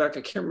have to go back.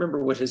 I can't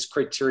remember what his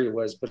criteria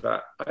was, but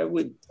I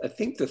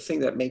think the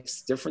thing that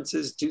makes the difference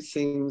is do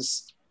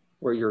things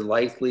where you're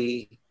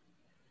likely.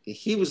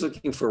 He was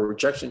looking for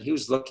rejection. He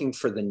was looking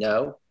for the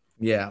no.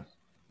 Yeah.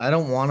 I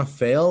don't want to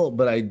fail,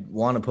 but I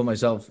want to put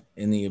myself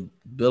in the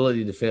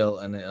ability to fail,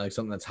 and like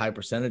something that's high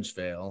percentage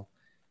fail,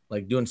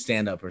 like doing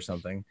stand-up or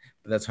something,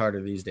 but that's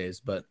harder these days.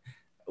 But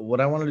what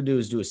I wanted to do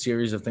is do a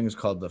series of things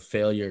called the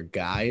Failure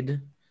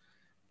Guide.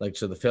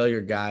 So the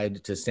Failure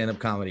Guide to stand-up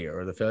comedy,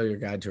 or the Failure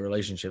Guide to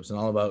relationships, and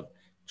all about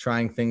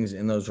trying things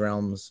in those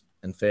realms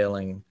and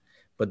failing.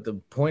 But the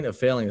point of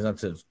failing is not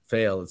to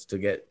fail. It's to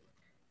get,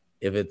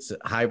 if it's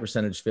high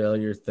percentage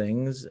failure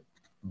things,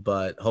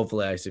 but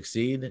hopefully I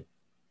succeed.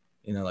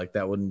 Like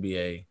that wouldn't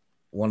be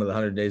one of the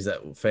 100 days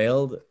that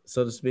failed,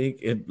 so to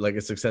speak. Like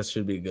a success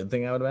should be a good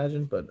thing, I would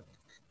imagine, but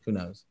who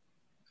knows?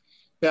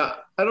 Yeah,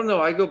 I don't know.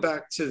 I go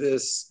back to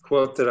this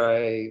quote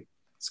that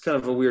it's kind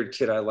of a weird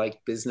kid. I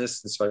like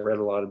business, and so I read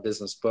a lot of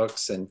business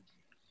books. And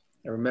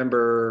I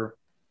remember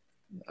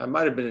I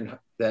might have been in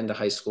the end of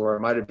high school, or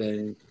I might have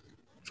been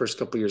first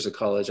couple of years of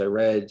college. I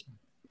read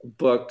a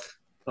book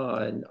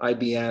on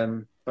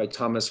IBM by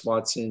Thomas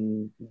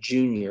Watson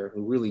Jr.,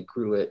 who really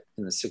grew it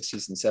in the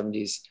 60s and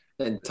 70s.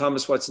 And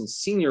Thomas Watson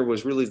Sr.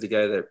 was really the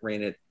guy that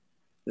ran it.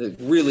 I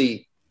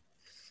don't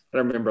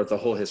remember the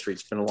whole history.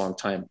 It's been a long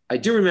time. I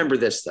do remember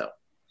this, though.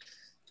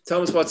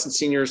 Thomas Watson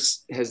Sr.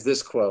 has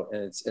this quote,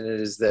 and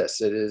it is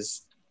this. It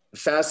is, the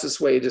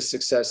fastest way to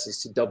success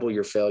is to double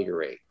your failure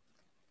rate.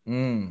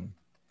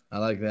 I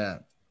like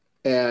that.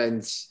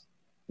 And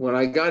when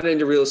I got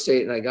into real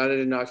estate and I got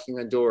into knocking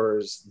on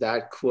doors,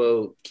 that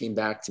quote came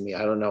back to me.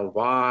 I don't know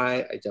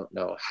why, I don't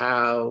know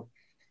how.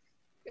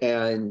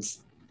 And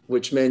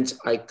which meant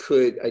I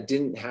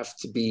didn't have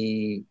to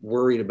be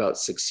worried about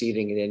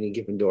succeeding at any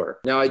given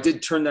door. Now, I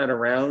did turn that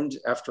around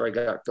after I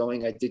got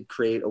going. I did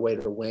create a way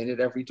to win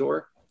at every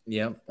door.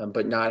 Yeah.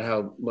 But not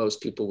how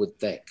most people would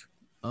think.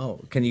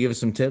 Oh, can you give us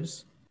some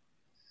tips?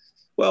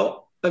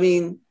 Well, I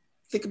mean,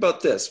 think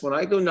about this. When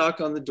I go knock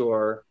on the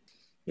door,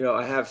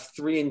 I have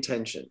three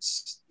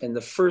intentions. And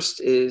the first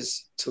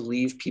is to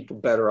leave people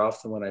better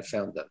off than when I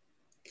found them.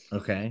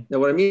 Okay. Now,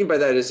 what I mean by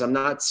that is I'm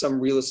not some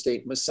real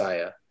estate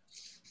messiah.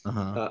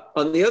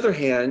 On the other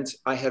hand,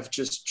 I have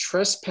just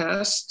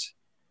trespassed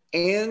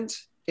and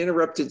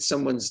interrupted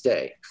someone's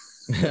day.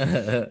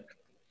 Yeah.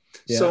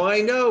 So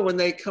I know when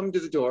they come to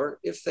the door,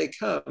 if they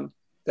come,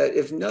 that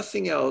if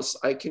nothing else,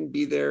 I can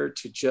be there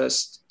to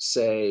just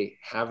say,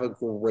 have a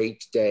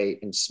great day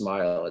and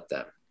smile at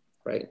them.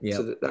 Right. Yep.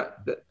 So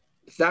that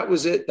if that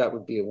was it, that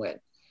would be a win.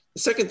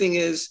 The second thing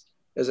is,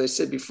 as I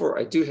said before,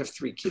 I do have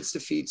 3 kids to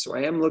feed. So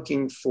I am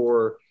looking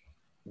for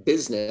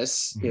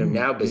business,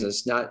 now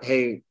business, not,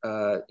 hey,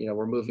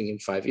 we're moving in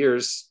 5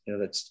 years,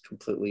 that's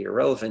completely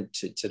irrelevant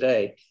to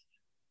today.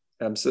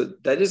 So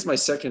that is my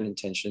second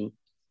intention.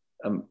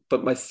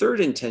 But my third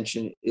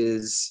intention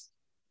is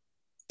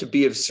to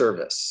be of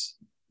service.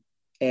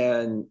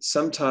 And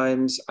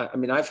sometimes,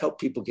 I've helped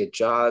people get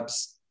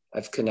jobs.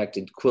 I've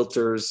connected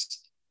quilters.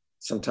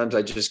 Sometimes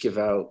I just give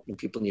out, when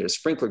people need a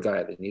sprinkler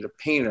guy, they need a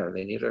painter,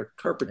 they need a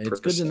carpet person. It's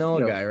good to know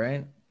a guy,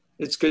 right?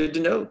 It's good to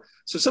know.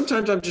 So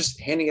sometimes I'm just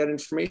handing out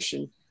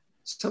information.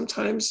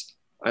 Sometimes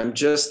I'm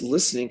just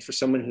listening for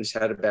someone who's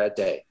had a bad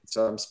day.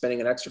 So I'm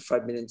spending an extra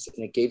 5 minutes,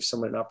 and it gave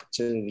someone an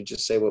opportunity to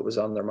just say what was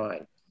on their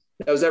mind.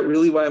 Now, is that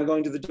really why I'm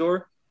going to the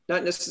door?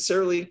 Not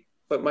necessarily,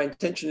 but my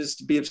intention is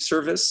to be of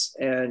service.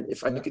 And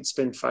if I could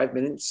spend 5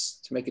 minutes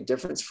to make a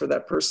difference for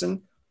that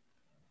person,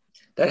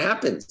 that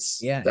happens.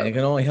 Yeah, and it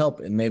can only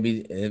help. And maybe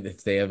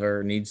if they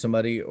ever need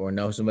somebody or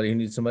know somebody who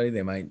needs somebody,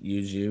 they might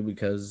use you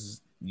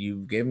because you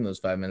gave them those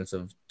 5 minutes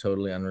of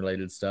totally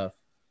unrelated stuff.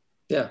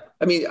 Yeah.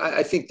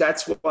 I think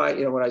that's why,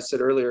 when I said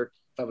earlier,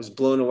 I was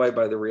blown away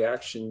by the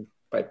reaction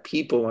by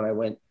people when I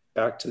went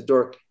back to the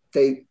door.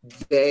 They,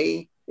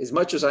 as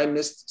much as I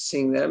missed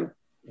seeing them,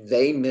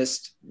 they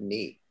missed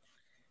me.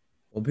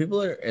 Well,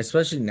 people are,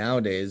 especially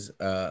nowadays,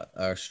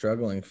 are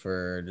struggling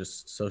for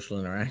just social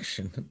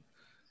interaction.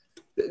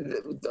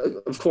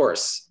 Of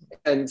course.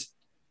 And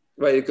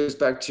right, it goes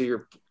back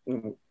to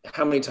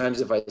how many times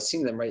have I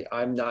seen them, right?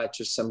 I'm not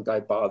just some guy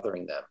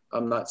bothering them.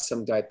 I'm not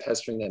some guy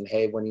pestering them.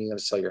 Hey, when are you going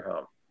to sell your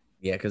home?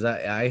 Yeah, because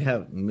I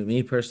have,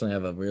 me personally,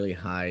 have a really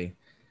high,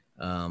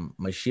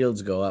 my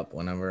shields go up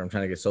whenever I'm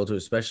trying to get sold to,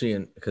 especially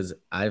because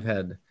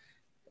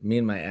me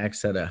and my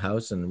ex had a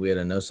house and we had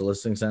a no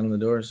soliciting sign on the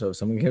door. So if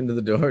someone came to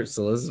the door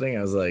soliciting,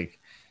 I was like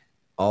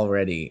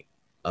already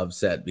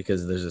upset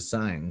because there's a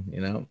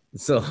sign,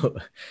 So,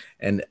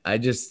 and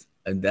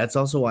that's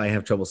also why I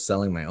have trouble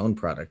selling my own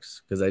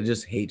products, because I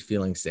just hate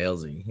feeling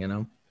salesy,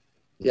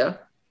 Yeah.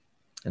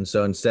 And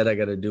so instead I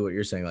got to do what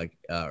you're saying, like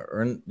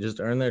earn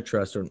their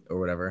trust or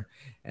whatever.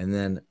 And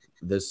then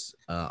this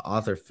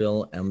author,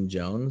 Phil M.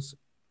 Jones,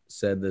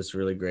 said this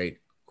really great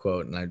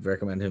quote, and I'd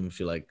recommend him if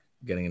you like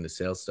getting into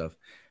sales stuff.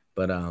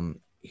 But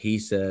he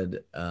said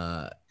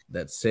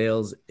that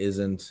sales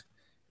isn't,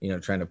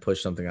 trying to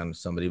push something on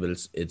somebody, but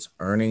it's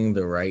earning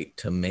the right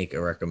to make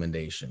a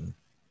recommendation.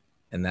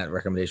 And that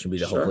recommendation would be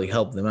to hopefully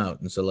help them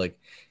out. And so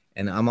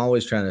and I'm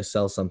always trying to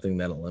sell something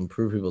that'll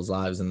improve people's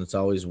lives, and it's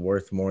always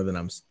worth more than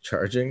I'm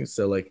charging.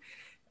 So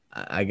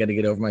I got to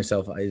get over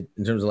myself.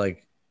 In terms of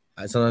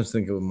I sometimes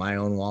think of my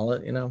own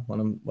wallet,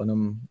 when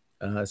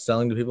I'm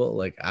selling to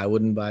people, I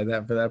wouldn't buy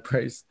that for that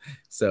price.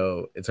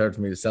 So it's hard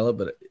for me to sell it,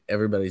 but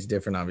everybody's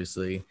different,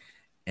 obviously.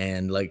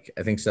 And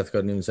I think Seth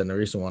Godin even said in a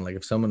recent one,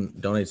 if someone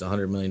donates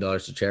 $100 million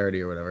to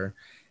charity or whatever,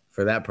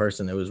 for that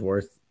person, it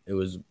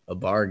was a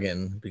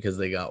bargain because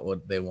they got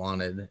what they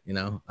wanted,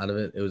 out of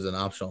it. It was an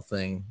optional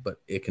thing, but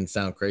it can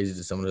sound crazy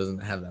to someone who doesn't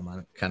have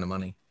that kind of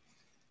money.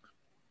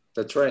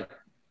 That's right.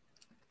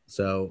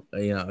 So,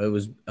 it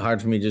was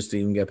hard for me just to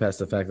even get past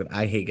the fact that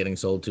I hate getting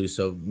sold to.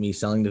 So me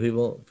selling to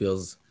people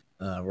feels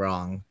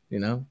wrong,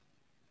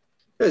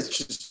 It's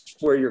just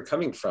where you're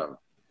coming from.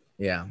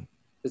 Yeah.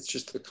 It's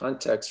just the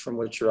context from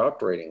which you're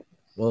operating.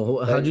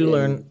 Well, how'd you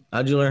learn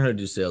how to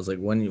do sales?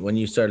 When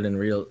you started in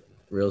real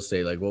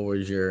estate, what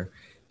was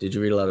did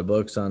you read a lot of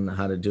books on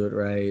how to do it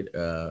right?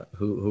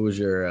 Who was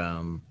your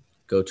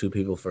go-to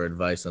people for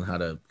advice on how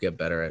to get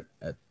better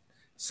at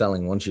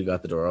selling once you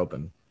got the door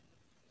open?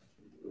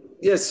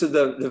 Yeah, so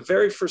the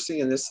very first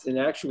thing and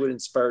actually what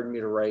inspired me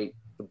to write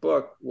the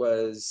book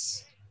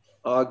was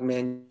Og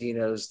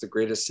Mandino's The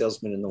Greatest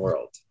Salesman in the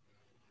World.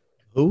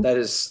 Who? That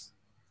is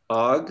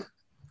Og,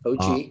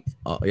 O-G.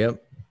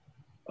 Yep.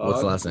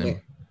 What's the last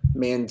name?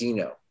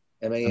 Mandino.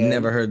 M-A-N. I've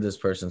never heard this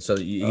person. So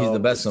he's the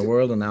best in the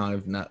world, and now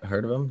I've not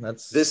heard of him.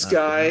 That's this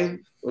guy.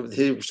 So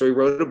he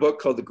wrote a book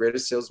called The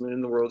Greatest Salesman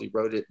in the World. He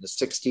wrote it in the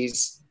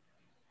 60s.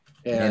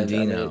 And I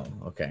mean,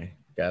 Andino. Okay,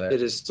 got it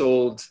it. has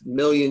sold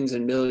millions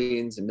and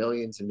millions and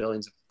millions and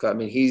millions of. I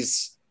mean,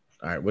 he's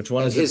All right, which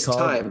one at is it his called?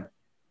 time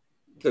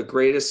the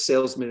greatest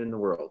salesman in the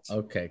world.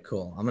 Okay,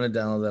 cool. I'm gonna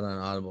download that on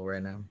Audible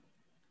right now.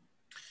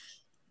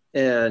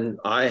 And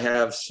I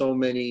have so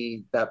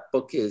many. That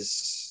book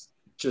is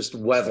just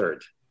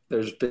weathered.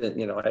 There's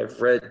been,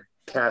 I've read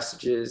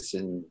passages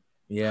and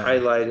Yeah,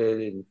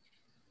 highlighted, and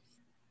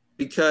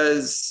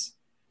because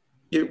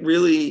it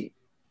really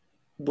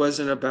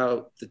wasn't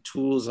about the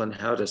tools on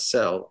how to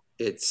sell.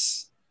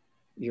 It's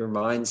your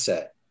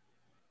mindset.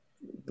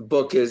 The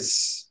book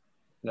is,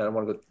 and I don't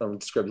want to go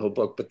describe the whole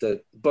book, but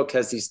the book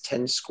has these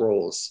 10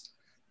 scrolls,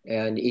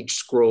 and each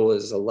scroll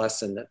is a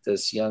lesson that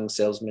this young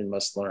salesman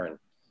must learn.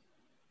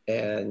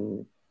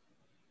 And,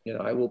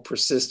 I will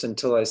persist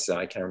until I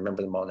can't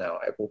remember them all now.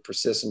 I will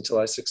persist until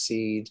I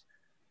succeed.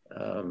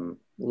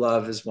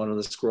 Love is one of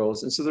the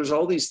scrolls. And so there's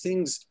all these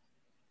things.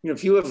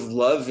 If you have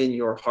love in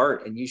your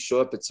heart and you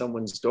show up at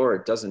someone's door,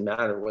 it doesn't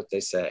matter what they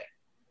say.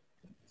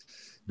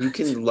 You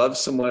can love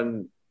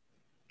someone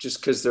just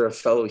because they're a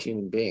fellow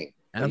human being.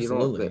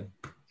 absolutely.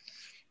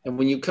 And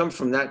when you come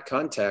from that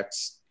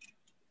context,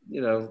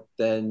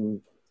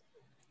 then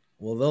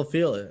Well, they'll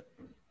feel it.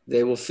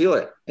 they will feel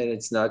it. And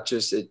it's not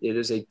just, it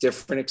is a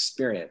different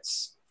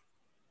experience.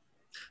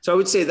 So I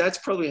would say that's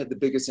probably had the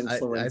biggest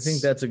influence. I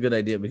think that's a good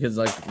idea because,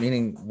 like,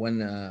 meaning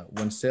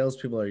when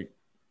salespeople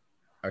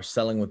are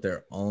selling with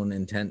their own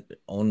intent,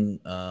 own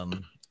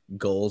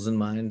goals in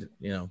mind,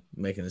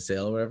 making a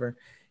sale or whatever,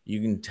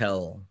 you can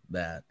tell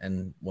that.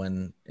 And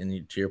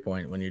to your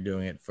point, when you're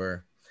doing it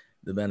for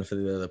the benefit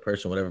of the other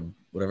person,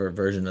 whatever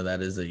version of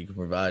that is that you can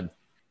provide,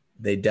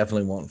 they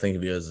definitely won't think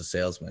of you as a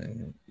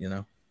salesman,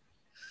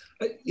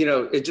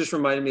 It just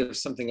reminded me of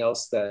something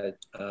else that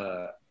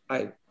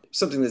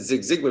something that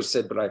Zig Ziglar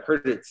said, but I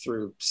heard it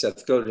through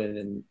Seth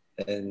Godin,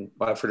 and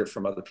I've heard it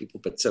from other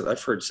people, but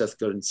I've heard Seth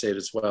Godin say it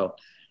as well.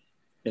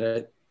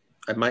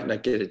 I might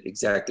not get it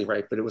exactly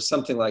right, but it was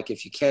something like,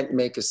 if you can't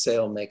make a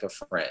sale, make a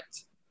friend.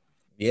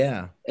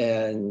 Yeah.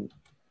 And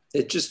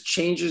it just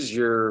changes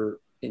your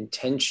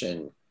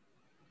intention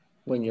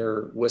when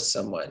you're with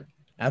someone.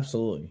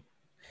 Absolutely.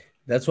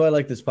 That's why I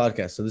like this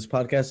podcast. So this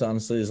podcast,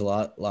 honestly, is a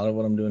lot of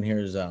what I'm doing here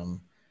is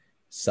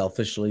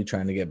selfishly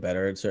trying to get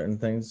better at certain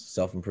things,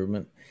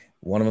 self-improvement.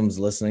 One of them is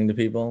listening to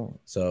people.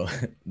 So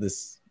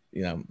this,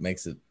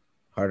 makes it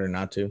harder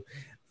not to.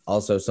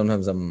 Also,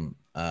 sometimes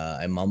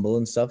I mumble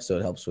and stuff, so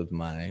it helps with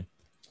my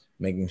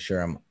making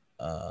sure I'm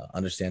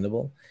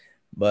understandable.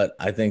 But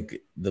I think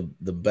the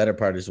better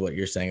part is what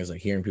you're saying, is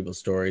like hearing people's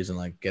stories and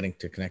like getting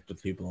to connect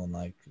with people and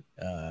like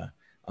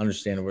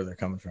understand where they're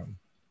coming from.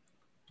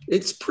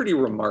 It's pretty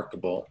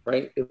remarkable,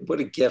 right? What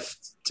a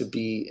gift to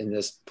be in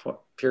this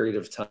period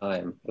of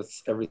time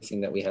with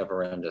everything that we have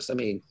around us. I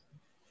mean,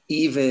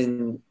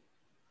 even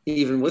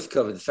with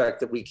COVID, the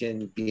fact that we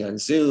can be on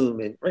Zoom,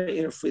 and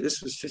if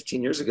this was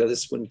 15 years ago,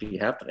 this wouldn't be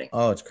happening.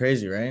 Oh, it's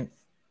crazy, right?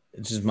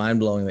 It's just mind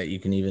blowing that you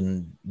can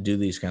even do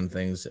these kind of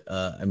things.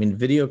 I mean,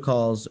 video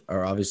calls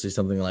are obviously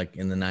something like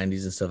in the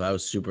 90s and stuff I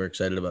was super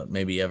excited about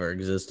maybe ever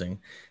existing.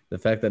 The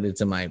fact that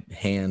it's in my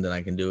hand and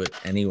I can do it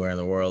anywhere in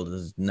the world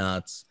is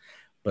nuts.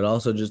 But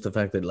also just the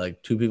fact that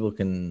like two people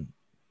can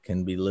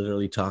be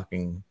literally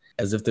talking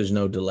as if there's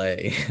no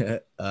delay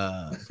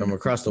from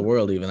across the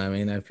world even. I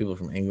mean, I have people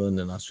from England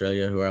and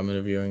Australia who I'm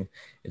interviewing.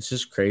 It's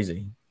just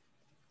crazy.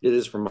 It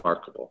is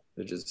remarkable.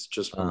 It is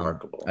just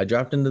remarkable. I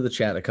dropped into the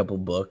chat a couple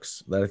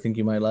books that I think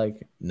you might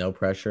like. No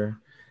pressure.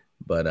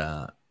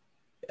 But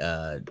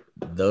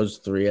those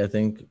three I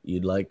think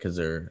you'd like because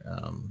they're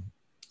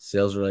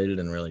sales related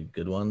and really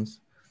good ones.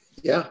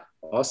 Yeah,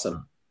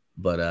 awesome.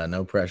 But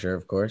no pressure,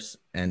 of course.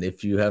 And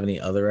if you have any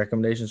other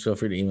recommendations, feel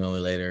free to email me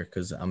later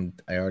because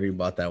I already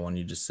bought that one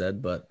you just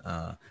said. But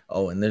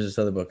and there's this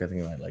other book I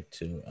think you might like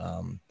too.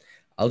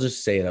 I'll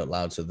just say it out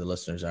loud so the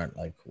listeners aren't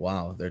like,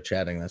 wow, they're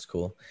chatting. That's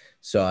cool.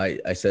 So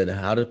I said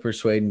How to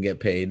Persuade and Get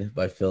Paid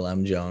by Phil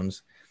M.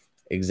 Jones.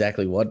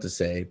 Exactly What to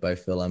Say by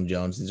Phil M.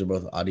 Jones. These are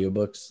both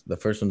audiobooks. The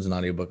first one's an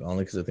audiobook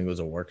only because I think it was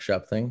a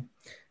workshop thing.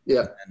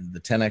 Yeah. And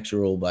the 10X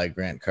Rule by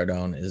Grant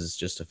Cardone is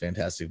just a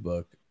fantastic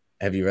book.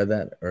 Have you read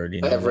that, or do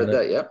you know? I have read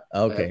that. Yeah.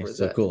 Okay,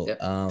 so that. Cool.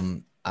 Yeah.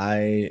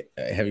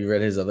 Have you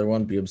read his other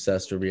one, Be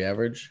Obsessed or Be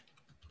Average?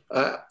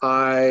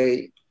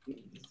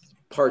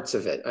 Parts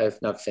of it. I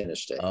have not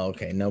finished it.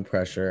 Okay, no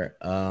pressure.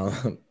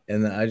 And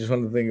then I just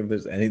want to think if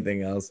there's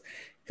anything else,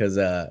 because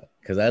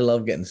I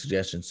love getting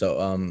suggestions.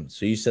 So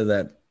so you said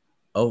that.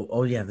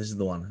 Oh yeah, this is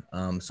the one.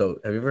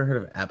 So have you ever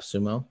heard of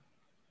AppSumo?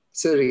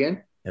 Say it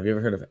again. Have you ever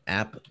heard of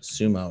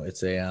AppSumo?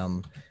 It's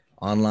a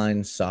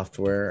online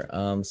software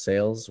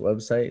sales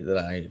website that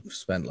I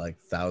spent like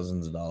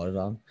thousands of dollars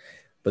on,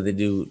 but they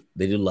do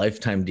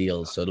lifetime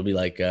deals. So it'll be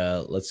like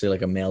let's say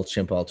like a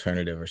MailChimp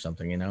alternative or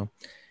something,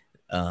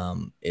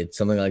 it's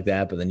something like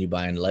that, but then you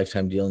buy a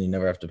lifetime deal and you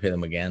never have to pay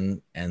them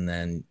again, and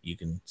then you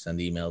can send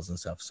emails and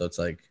stuff. So it's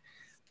like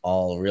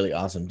all really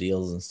awesome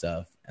deals and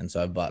stuff. And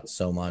so I bought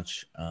so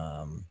much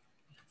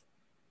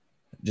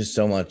just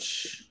so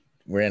much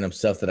random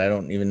stuff that I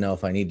don't even know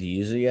if I need to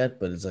use it yet,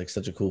 but it's like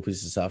such a cool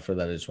piece of software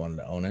that I just wanted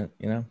to own it,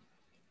 you know?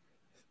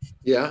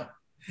 Yeah.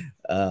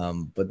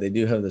 But they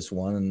do have this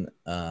one,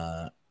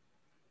 the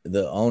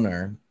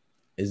owner,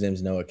 his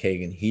name's Noah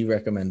Kagan. He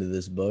recommended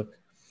this book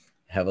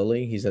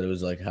heavily. He said it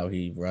was like how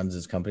he runs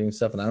his company and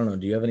stuff. And I don't know,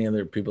 do you have any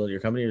other people at your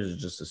company, or is it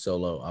just a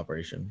solo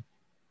operation?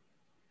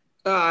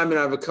 I mean,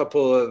 I have a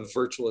couple of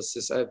virtual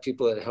assistants. I have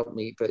people that help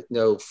me, but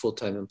no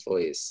full-time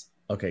employees.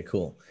 Okay,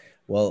 cool.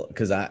 Well,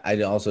 because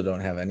I also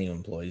don't have any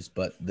employees,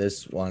 but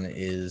this one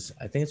is,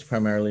 I think it's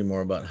primarily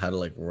more about how to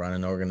like run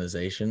an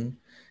organization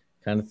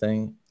kind of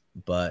thing.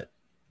 But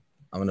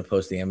I'm going to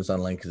post the Amazon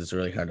link because it's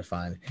really hard to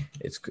find.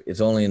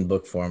 It's only in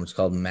book form. It's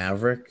called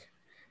Maverick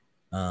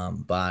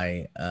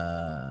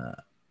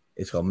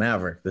it's called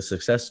Maverick, the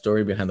success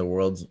story behind the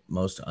world's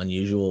most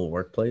unusual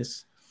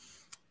workplace.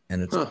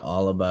 And it's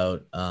all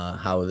about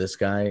how this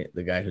guy,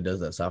 the guy who does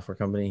that software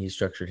company, he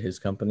structured his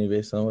company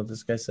based on what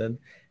this guy said.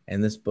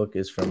 And this book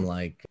is from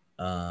like,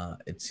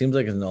 it seems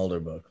like it's an older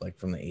book, like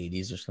from the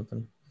 80s or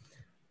something.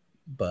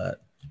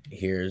 But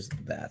here's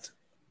that.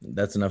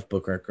 That's enough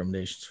book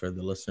recommendations for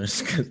the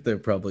listeners because they're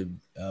probably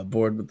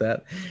bored with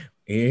that.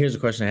 Here's a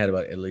question I had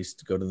about at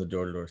least go to the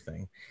door-to-door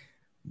thing.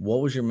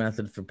 What was your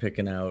method for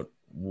picking out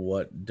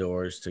what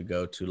doors to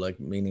go to? Like,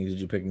 meaning, did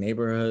you pick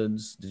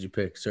neighborhoods? Did you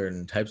pick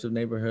certain types of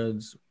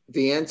neighborhoods?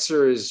 The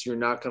answer is you're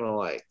not going to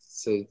like.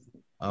 So you're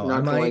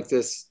not going to like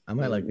this. I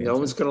might like the No answer.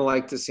 one's going to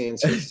like this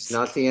answer. It's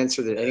not the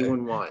answer that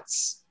anyone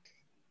wants.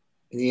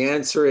 And the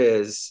answer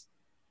is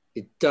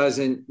it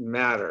doesn't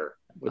matter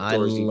what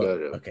doors you go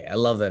to. Okay, I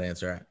love that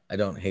answer. I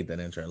don't hate that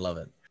answer. I love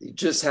it. You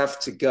just have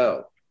to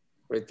go.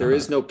 Right? There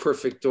is no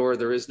perfect door.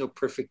 There is no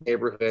perfect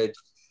neighborhood.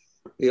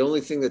 The only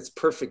thing that's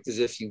perfect is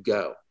if you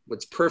go.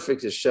 What's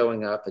perfect is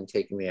showing up and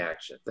taking the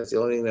action. That's the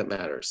only thing that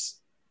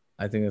matters.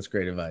 I think that's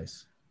great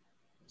advice.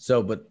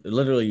 So, but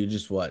literally, you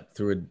just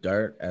threw a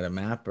dart at a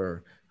map,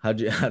 or how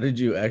did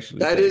you actually?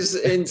 That is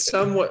in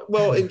somewhat,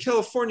 well, in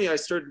California, I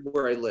started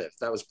where I lived.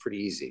 That was pretty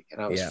easy.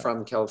 And I was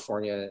from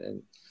California.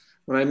 And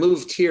when I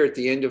moved here at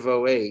the end of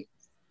 2008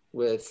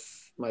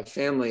 with my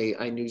family,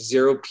 I knew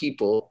 0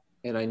 people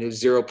and I knew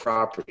 0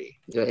 property.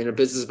 In a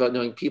business about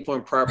knowing people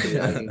and property,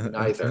 I knew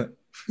neither.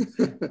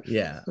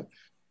 Yeah.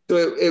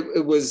 So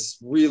it was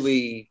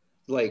really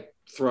like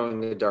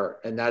throwing a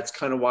dart. And that's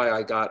kind of why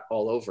I got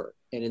all over.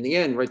 And in the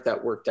end, right,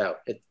 that worked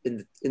out.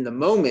 In the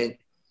moment,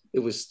 it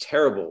was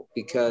terrible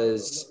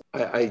because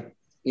I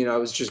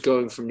was just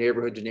going from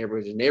neighborhood to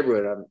neighborhood to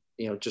neighborhood.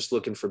 I'm, just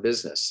looking for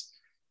business.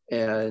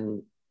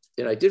 And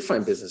I did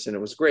find business and it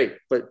was great.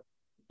 But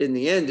in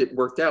the end, it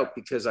worked out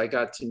because I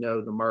got to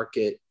know the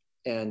market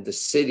and the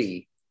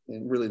city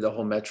and really the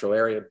whole metro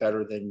area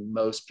better than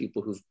most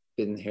people who've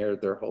been here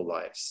their whole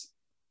lives.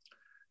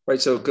 Right.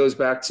 So it goes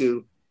back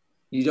to,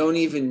 you don't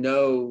even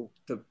know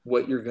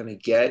what you're going to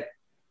get.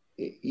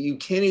 You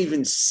can't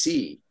even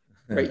see,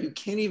 right? You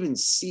can't even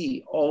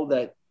see all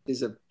that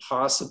is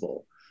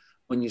possible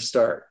when you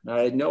start. And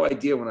I had no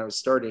idea when I was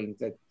starting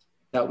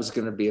that was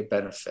going to be a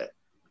benefit.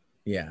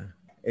 Yeah.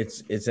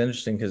 It's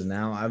interesting because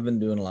now I've been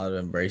doing a lot of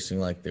embracing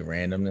like the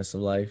randomness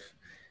of life.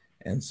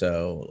 And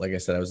so, like I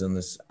said, I was in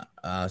this,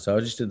 so I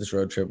just did this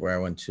road trip where I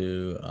went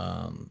to,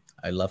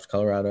 I left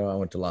Colorado, I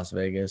went to Las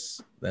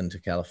Vegas, then to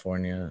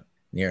California,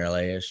 near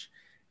LA-ish,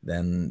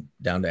 then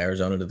down to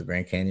Arizona to the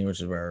Grand Canyon,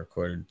 which is where I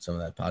recorded some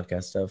of that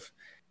podcast stuff.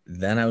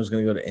 Then I was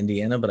going to go to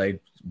Indiana, but I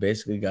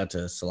basically got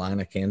to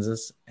Salina,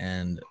 Kansas,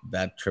 and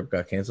that trip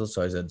got canceled.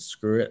 So I said,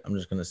 screw it. I'm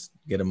just going to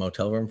get a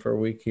motel room for a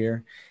week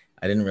here.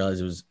 I didn't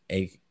realize it was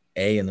A,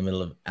 in the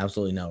middle of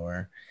absolutely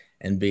nowhere,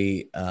 and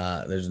B,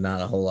 there's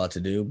not a whole lot to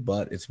do,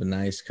 but it's been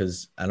nice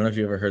because I don't know if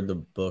you ever heard the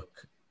book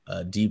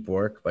Deep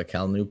Work by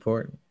Cal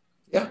Newport.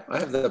 Yeah, I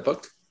have that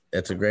book.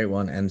 It's a great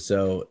one. And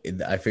so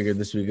I figured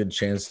this would be a good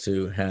chance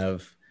to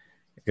have,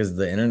 because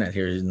the internet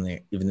here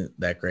isn't even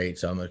that great.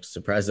 So I'm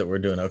surprised that we're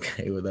doing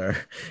okay with our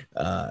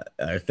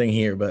thing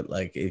here, but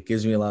like it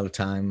gives me a lot of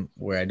time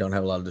where I don't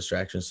have a lot of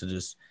distractions to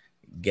just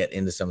get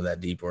into some of that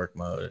deep work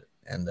mode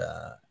and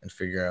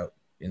figure out,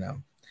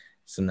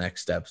 some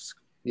next steps.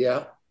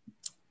 Yeah.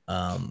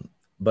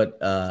 But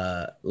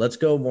let's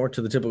go more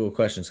to the typical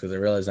questions because I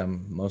realize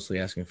I'm mostly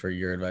asking for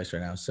your advice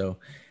right now. So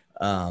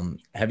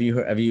have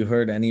you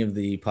heard any of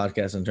the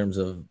podcasts in terms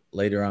of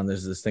later on,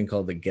 there's this thing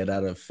called the Get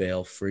Out of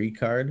Fail Free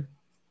card?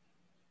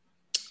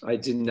 I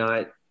did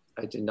not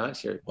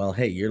hear it. Well,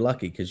 hey, you're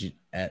lucky because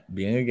at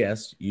being a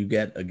guest, you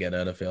get a Get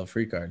Out of Fail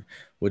Free card,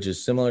 which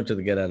is similar to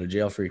the Get Out of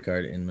Jail Free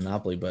card in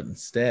Monopoly. But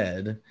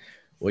instead,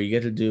 what you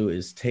get to do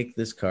is take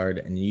this card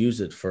and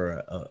use it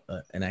for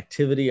an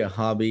activity, a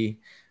hobby,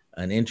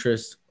 an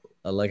interest.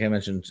 Like I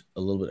mentioned a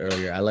little bit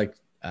earlier,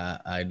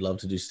 I'd love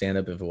to do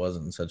stand-up if it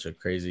wasn't such a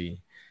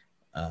crazy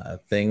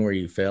thing where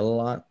you fail a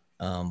lot.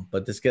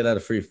 But this Get Out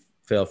of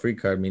Fail Free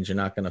card means you're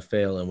not going to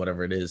fail in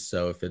whatever it is.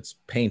 So if it's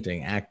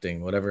painting,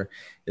 acting, whatever,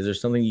 is there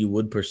something you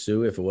would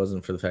pursue if it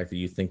wasn't for the fact that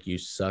you think you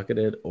suck at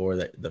it, or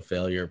that the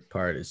failure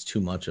part is too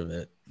much of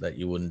it that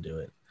you wouldn't do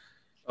it?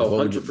 Oh,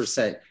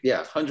 100%.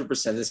 Yeah,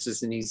 100%. This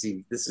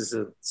is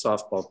a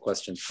softball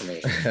question for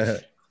me.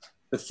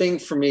 the thing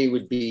for me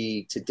would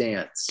be to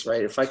dance,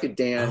 right? If I could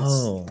dance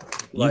Oh,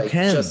 you like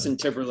can. Justin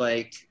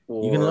Timberlake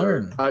You can or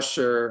learn.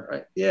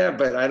 Usher, yeah,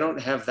 but I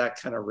don't have that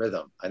kind of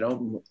rhythm. I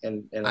don't,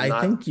 and I'm I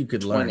not think you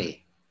could learn.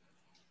 20.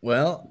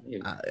 Well,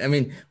 I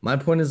mean, my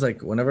point is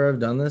like whenever I've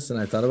done this and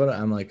I thought about it,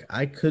 I'm like,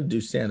 I could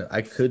do stand up.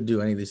 I could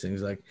do any of these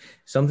things. Like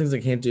some things I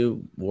can't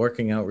do.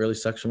 Working out really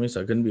sucks for me,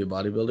 so I couldn't be a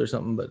bodybuilder or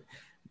something. But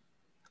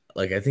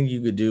like I think you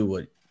could do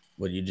what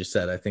you just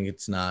said. I think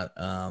it's not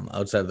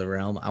outside of the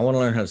realm. I want to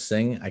learn how to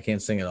sing. I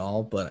can't sing at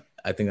all, but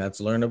I think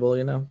that's learnable,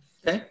 you know.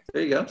 Okay,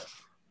 there you go.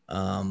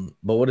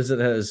 But what is it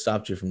that has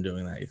stopped you from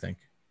doing that, you think?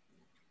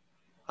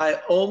 I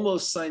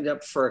almost signed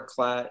up for a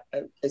class.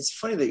 It's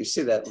funny that you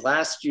say that.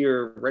 Last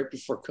year, right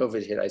before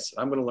COVID hit, I said,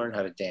 I'm going to learn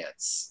how to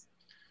dance,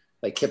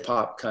 like hip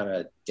hop kind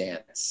of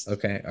dance.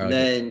 Okay. And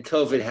then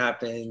COVID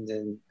happened,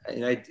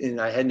 and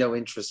I had no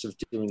interest of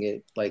doing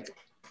it like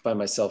by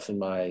myself in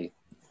my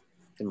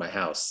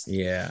house.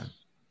 Yeah.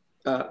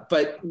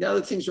 But now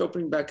that things are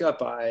opening back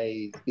up,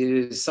 it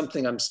is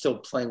something I'm still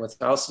playing with.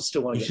 I also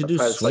still want You to get should my do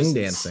pilot's swing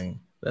license. dancing.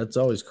 That's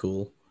always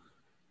cool.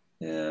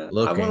 Yeah, I want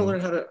to Looking. learn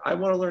how to. I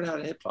want to learn how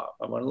to hip hop.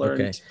 I want to learn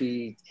Okay. to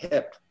be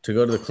hip. To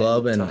go to the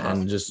club And to and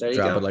hop. just There you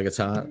drop it go. like it's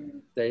hot.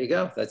 There you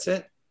go. That's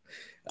it.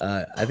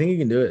 I think you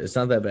can do it. It's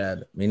not that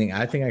bad. Meaning,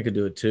 I think I could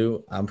do it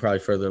too. I'm probably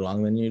further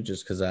along than you,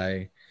 just because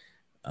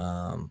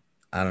um,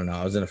 I don't know.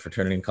 I was in a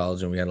fraternity in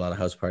college, and we had a lot of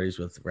house parties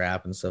with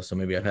rap and stuff. So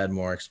maybe I've had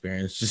more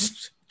experience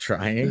just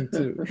trying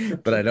to.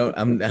 But I don't.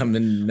 I'm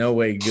in no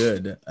way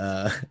good.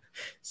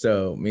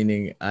 So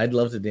meaning, I'd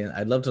love to dance.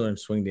 I'd love to learn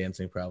swing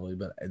dancing probably,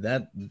 but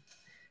that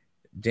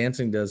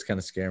dancing does kind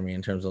of scare me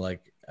in terms of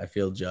like I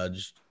feel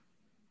judged.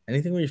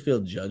 Anything where you feel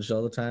judged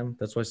all the time.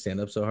 That's why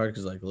stand up's so hard,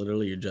 because like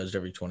literally you're judged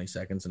every 20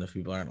 seconds, and if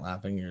people aren't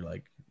laughing, you're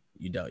like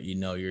you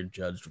know you're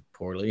judged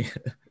poorly.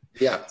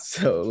 Yeah.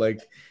 So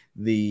like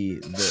the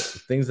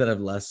things that have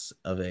less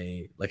of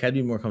a like I'd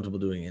be more comfortable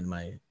doing in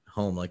my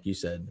home, like you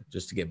said,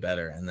 just to get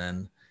better and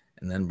then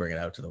bring it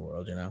out to the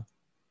world, you know.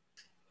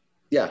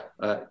 Yeah.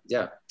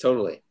 Yeah.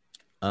 Totally.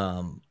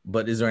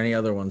 But is there any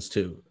other ones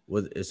too?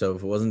 So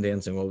if it wasn't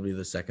dancing, what would be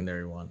the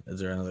secondary one? Is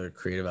there another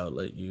creative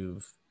outlet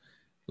you've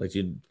like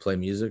you'd play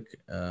music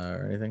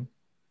or anything?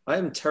 I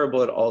am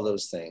terrible at all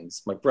those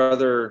things. My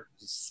brother,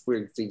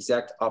 we're the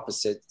exact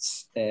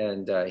opposites,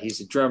 and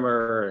he's a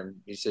drummer and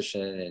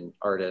musician and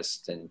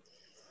artist. And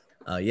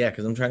Yeah,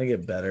 because I'm trying to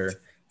get better.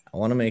 I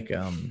want to make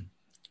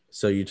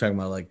so you're talking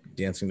about like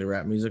dancing to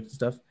rap music and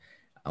stuff.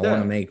 I want to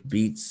yeah, make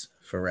beats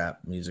for rap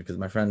music because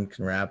my friend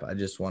can rap. I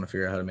just want to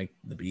figure out how to make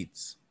the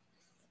beats.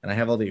 And I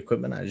have all the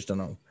equipment. I just don't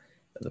know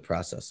the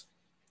process.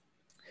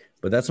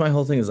 But that's my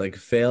whole thing is like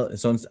fail.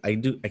 So I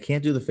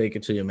can't do the fake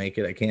it till you make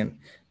it. I can't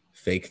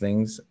fake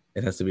things.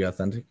 It has to be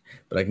authentic.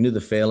 But I can do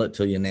the fail it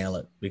till you nail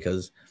it,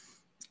 because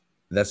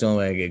that's the only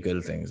way I get good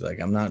at things.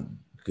 Like I'm not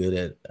good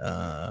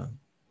at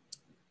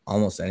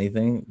almost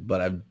anything,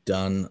 but I've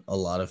done a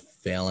lot of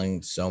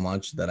failing so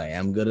much that I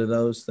am good at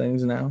those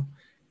things now.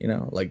 You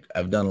know, like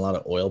I've done a lot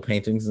of oil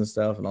paintings and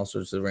stuff and all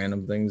sorts of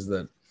random things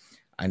that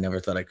I never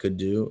thought I could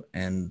do.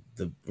 And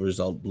the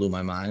result blew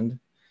my mind.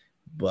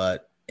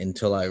 But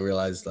until I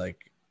realized,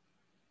 like,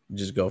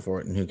 just go for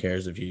it. And who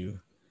cares if you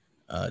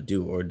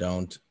do or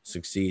don't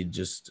succeed,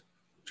 just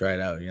try it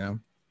out, you know?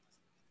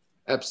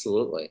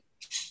 absolutely.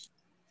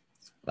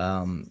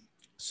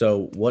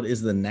 So what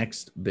is the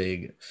next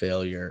big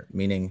failure?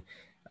 Meaning,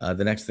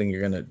 the next thing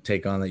you're gonna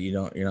take on that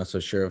you're not so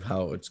sure of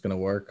how it's gonna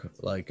work.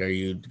 Like, are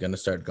you gonna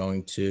start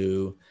going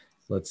to,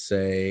 let's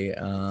say,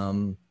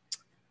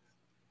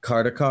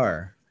 car to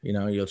car? You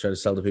know, you'll try to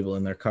sell to people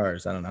in their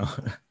cars. I don't know.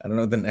 I don't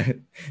know what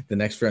the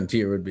next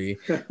frontier would be.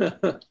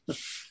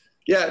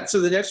 Yeah.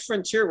 So the next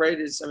frontier, right,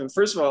 is, I mean,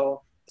 first of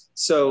all,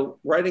 so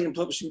writing and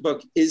publishing a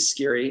book is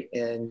scary,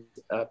 and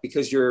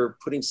because you're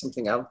putting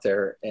something out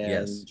there and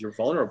Yes. you're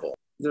vulnerable.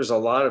 There's a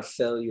lot of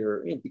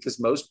failure, because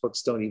most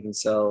books don't even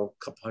sell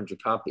a couple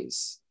hundred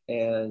copies.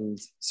 And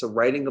so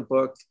writing a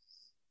book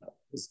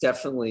is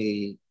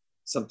definitely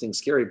something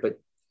scary, but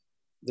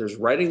there's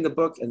writing the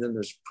book and then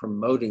there's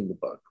promoting the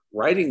book.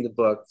 Writing the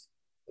book,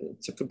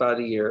 it took about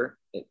a year.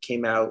 It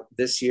came out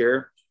this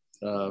year.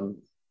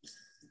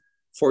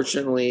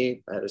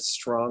 Fortunately, I had a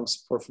strong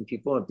support from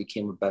people and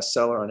became a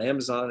bestseller on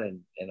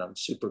Amazon, and I'm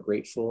super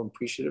grateful and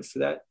appreciative for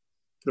that.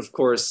 But of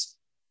course,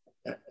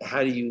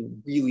 how do you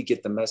really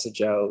get the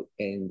message out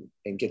and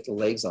get the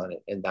legs on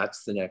it? And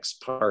that's the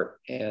next part.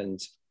 And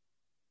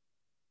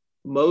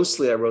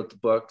mostly I wrote the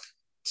book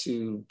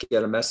to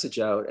get a message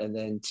out and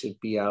then to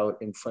be out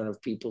in front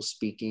of people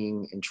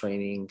speaking and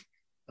training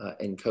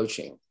and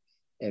coaching.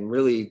 And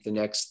really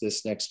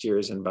this next year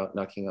isn't about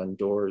knocking on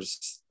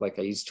doors like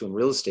I used to in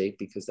real estate,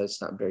 because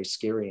that's not very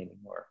scary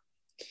anymore.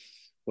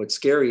 What's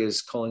scary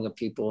is calling up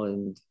people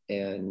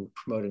and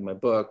promoting my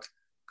book,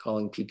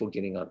 calling people,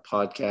 getting on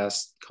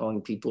podcasts,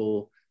 calling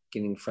people,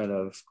 getting in front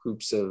of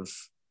groups of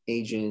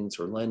agents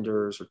or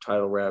lenders or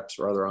title reps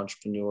or other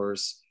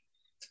entrepreneurs.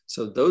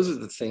 So those are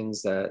the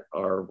things that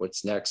are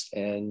what's next.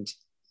 And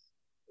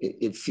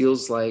it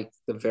feels like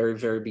the very,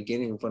 very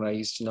beginning of when I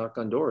used to knock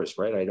on doors,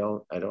 right? I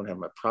don't have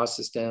my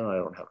process down. I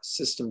don't have a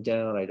system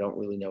down. I don't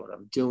really know what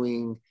I'm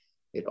doing.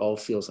 It all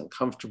feels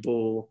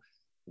uncomfortable.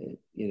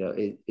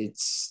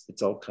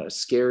 It's all kind of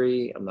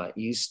scary. I'm not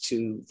used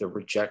to the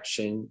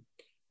rejection,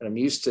 and I'm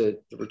used to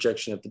the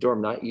rejection at the door.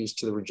 I'm not used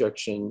to the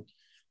rejection,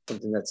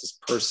 something that's as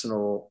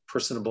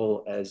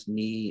personable as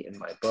me and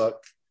my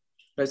book,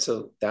 right?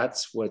 So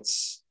that's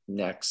what's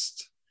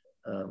next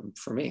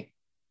for me.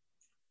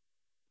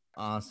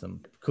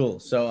 Awesome.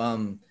 Cool. So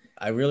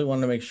I really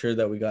wanted to make sure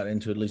that we got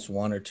into at least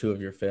one or two of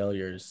your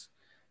failures.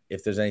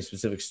 If there's any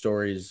specific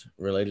stories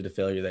related to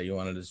failure that you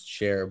wanted to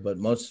share, but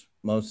most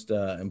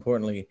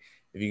importantly,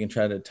 if you can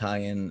try to tie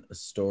in a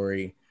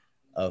story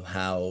of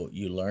how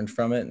you learned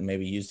from it and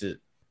maybe used it.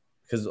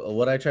 Because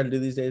what I try to do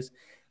these days,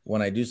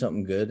 when I do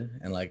something good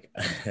and like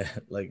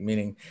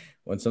meaning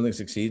when something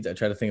succeeds, I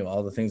try to think of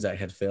all the things I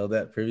had failed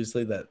at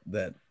previously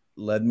that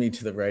led me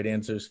to the right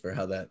answers for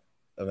how that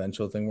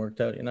eventual thing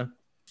worked out,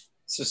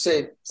 So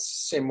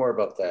say more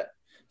about that.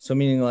 So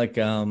meaning like,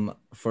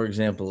 for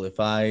example, if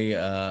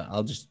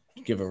I'll just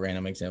give a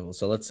random example.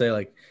 So let's say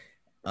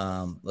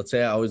let's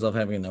say I always love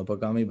having a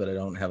notebook on me, but I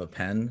don't have a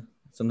pen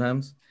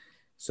sometimes.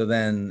 So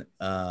then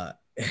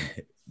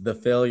the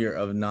failure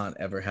of not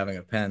ever having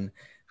a pen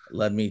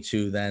led me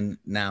to then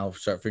now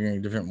start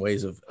figuring different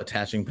ways of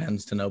attaching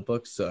pens to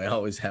notebooks. So I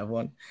always have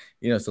one,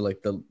 so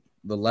like the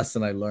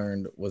lesson I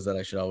learned was that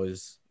I should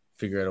always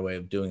figure out a way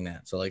of doing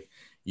that. So like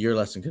your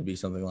lesson could be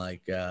something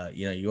like,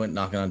 you went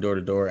knocking on door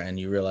to door and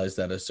you realized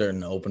that a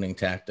certain opening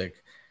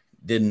tactic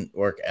didn't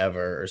work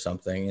ever or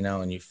something,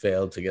 and you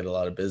failed to get a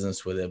lot of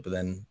business with it, but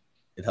then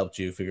it helped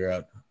you figure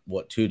out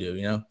what to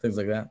do, things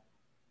like that.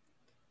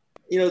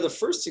 The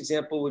first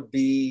example would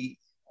be,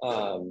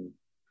 and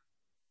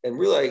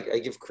really I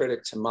give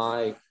credit to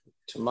my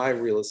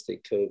real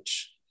estate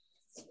coach.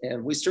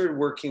 And we started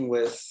working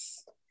with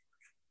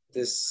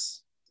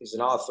he's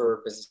an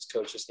author, business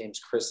coach. His name's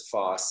Chris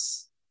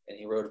Voss. And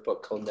he wrote a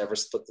book called Never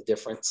Split the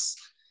Difference.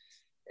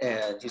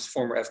 And he's a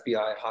former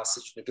FBI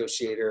hostage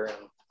negotiator.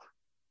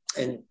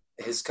 And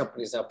his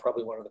company is now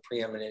probably one of the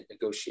preeminent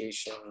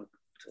negotiation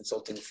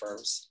consulting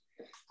firms.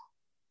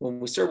 When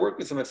we started working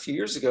with him a few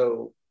years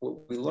ago,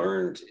 what we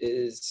learned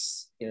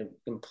is,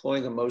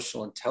 employing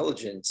emotional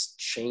intelligence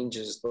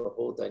changes the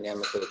whole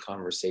dynamic of the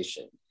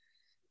conversation.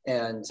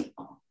 And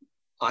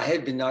I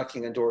had been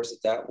knocking on doors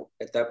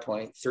at that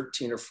point,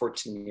 13 or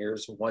 14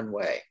 years one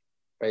way,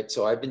 right?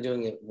 So I've been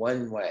doing it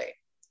one way.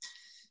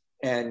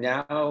 And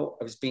now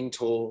I was being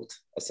told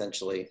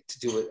essentially to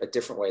do it a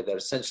different way, that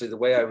essentially the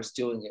way I was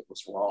doing it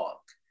was wrong.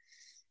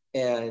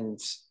 And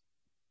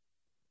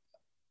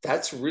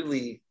that's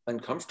really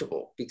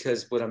uncomfortable,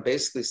 because what I'm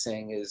basically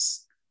saying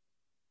is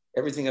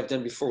everything I've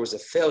done before was a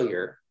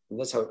failure. And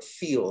that's how it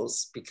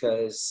feels,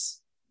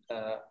 because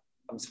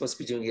I'm supposed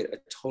to be doing it a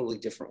totally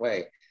different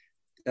way.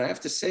 And I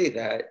have to say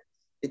that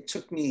it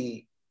took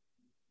me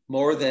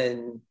more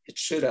than it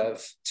should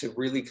have to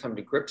really come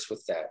to grips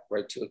with that,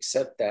 right? To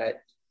accept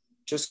that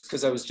just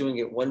because I was doing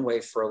it one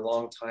way for a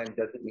long time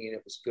doesn't mean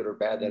it was good or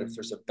bad, that if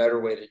there's a better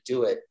way to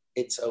do it,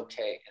 it's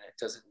okay. And it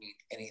doesn't mean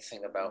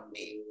anything about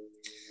me.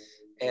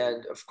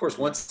 And of course,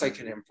 once I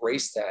can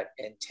embrace that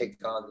and take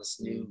on this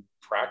new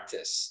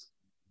practice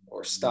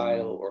or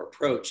style or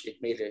approach, it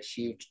made a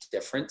huge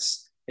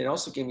difference. It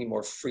also gave me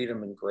more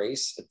freedom and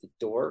grace at the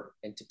door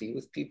and to be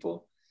with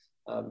people.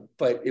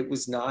 But it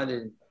was not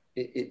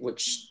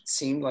which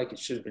seemed like it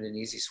should have been an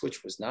easy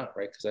switch was not,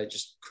 right? Because I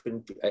just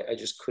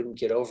couldn't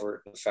get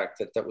over the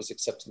fact that was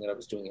accepting that I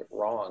was doing it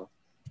wrong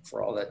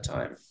for all that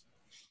time.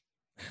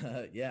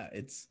 Yeah,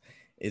 it's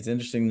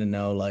interesting to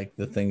know like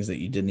the things that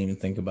you didn't even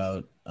think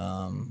about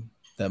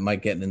that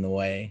might get in the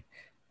way.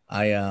 So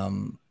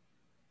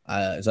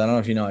I don't know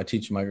if you know, I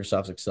teach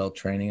Microsoft Excel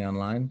training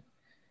online.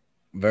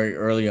 Very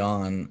early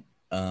on,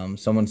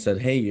 someone said,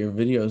 "Hey, your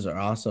videos are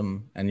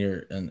awesome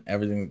and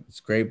everything is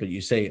great, but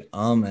you say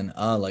and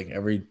like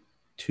every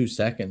 2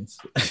 seconds,"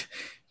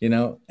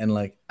 and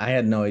like I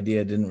had no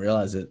idea, didn't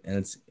realize it. And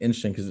it's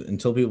interesting because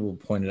until people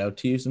point it out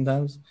to you,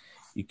 sometimes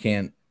you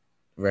can't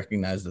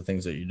recognize the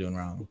things that you're doing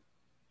wrong.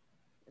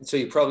 And so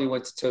you probably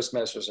went to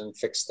Toastmasters and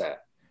fixed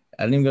that.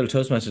 I didn't even go to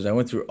Toastmasters. I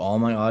went through all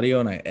my audio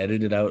and I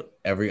edited out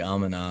every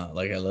and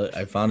like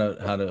I found out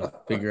how to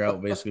figure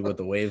out basically what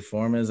the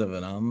waveform is of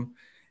an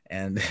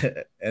and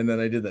then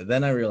I did that.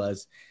 Then I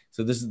realized,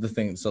 so this is the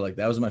thing. So like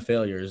that was my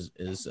failure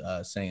is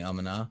saying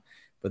and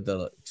but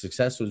the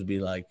success would be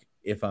like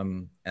if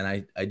and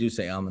I do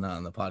say and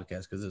on the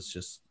podcast because it's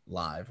just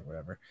live or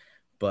whatever.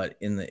 But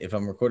if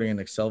I'm recording an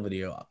Excel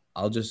video,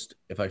 I'll just,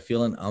 if I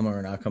feel an or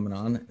an coming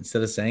on,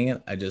 instead of saying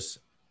it, I just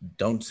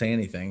don't say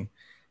anything,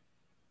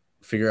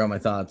 figure out my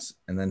thoughts,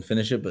 and then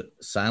finish it. But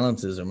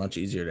silences are much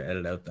easier to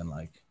edit out than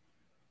like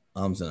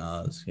and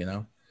ahs,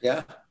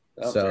 Yeah.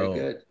 Oh, so very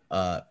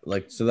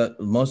good. So that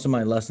most of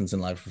my lessons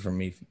in life are from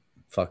me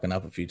fucking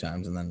up a few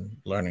times and then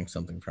learning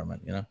something from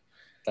it,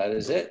 That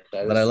is it.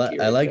 But I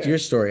liked your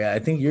story. I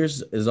think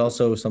yours is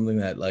also something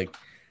that like,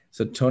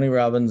 so Tony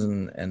Robbins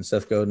and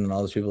Seth Godin and all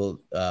those people,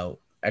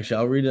 actually,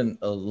 I'll read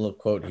a little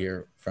quote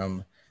here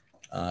from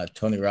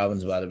Tony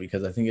Robbins about it,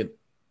 because I think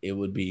it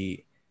would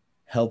be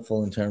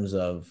helpful in terms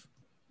of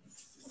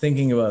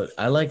thinking about.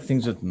 I like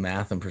things with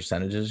math and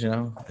percentages,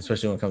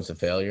 especially when it comes to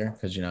failure,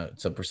 because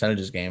it's a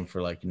percentages game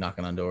for like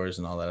knocking on doors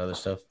and all that other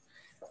stuff.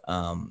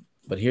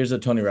 But here's a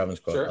Tony Robbins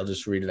quote. Sure. I'll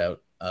just read it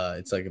out.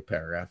 It's like a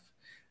paragraph.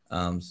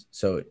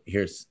 So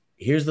here's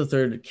the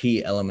third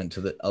key element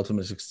to the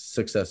ultimate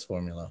success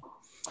formula.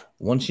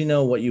 Once you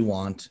know what you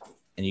want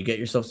and you get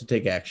yourself to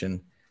take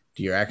action,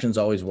 do your actions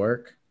always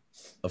work?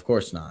 Of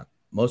course not.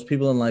 Most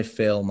people in life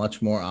fail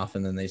much more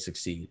often than they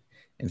succeed.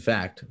 In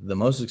fact, the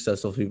most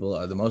successful people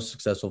are the most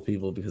successful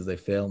people because they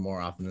fail more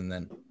often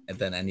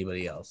than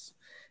anybody else.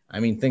 I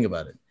mean, think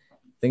about it.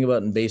 Think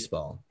about in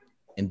baseball.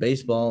 In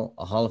baseball,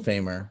 a Hall of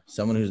Famer,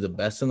 someone who's the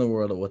best in the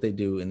world at what they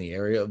do in the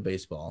area of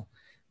baseball,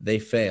 they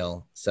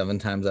fail 7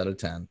 times out of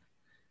 10.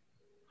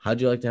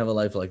 How'd you like to have a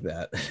life like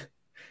that?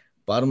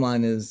 Bottom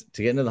line is,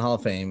 to get into the Hall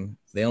of Fame,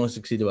 they only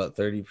succeed about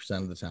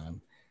 30% of the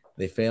time.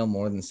 They fail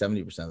more than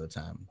 70% of the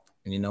time.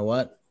 And you know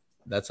what?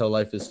 That's how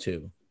life is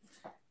too.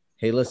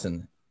 Hey,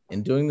 listen,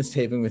 in doing this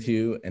taping with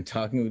you and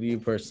talking with you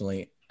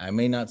personally, I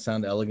may not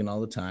sound elegant all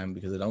the time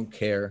because I don't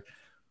care,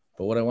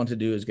 but what I want to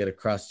do is get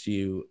across to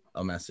you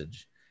a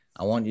message.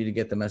 I want you to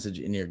get the message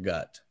in your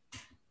gut.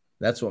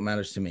 That's what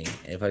matters to me.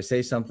 If I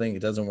say something,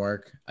 it doesn't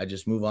work, I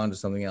just move on to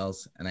something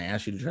else, and I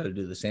ask you to try to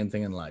do the same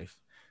thing in life.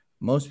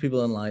 Most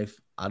people in life,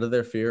 out of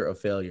their fear of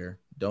failure,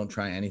 don't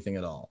try anything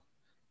at all.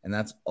 And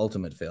that's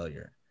ultimate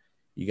failure.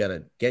 You got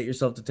to get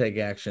yourself to take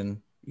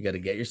action. You got to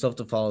get yourself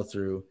to follow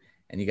through,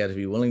 and you got to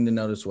be willing to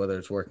notice whether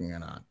it's working or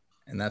not.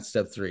 And that's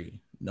step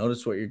 3.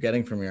 Notice what you're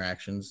getting from your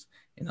actions.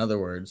 In other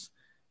words,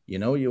 you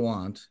know what you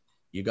want.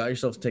 You got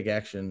yourself to take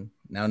action.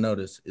 Now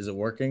notice, is it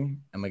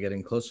working? Am I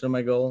getting closer to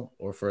my goal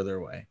or further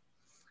away?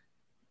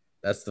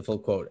 That's the full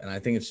quote. And I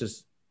think it's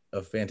just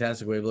a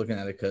fantastic way of looking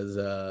at it, because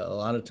a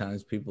lot of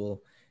times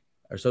people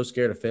are so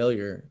scared of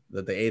failure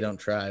that they don't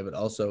try, but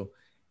also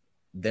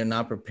they're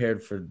not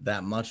prepared for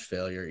that much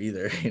failure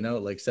either.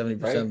 Like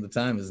 70% Right. of the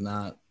time is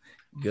not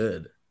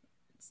good.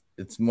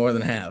 It's more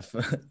than half.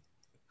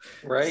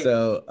 Right.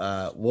 So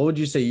what would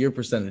you say your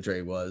percentage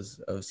rate was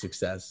of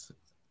success?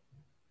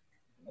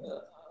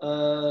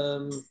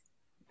 In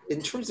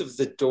terms of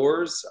the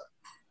doors,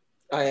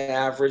 I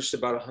averaged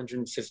about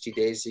 150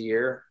 days a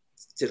year.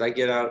 Did I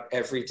get out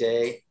every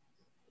day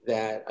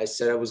that I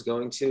said I was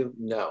going to?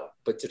 No.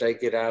 But did I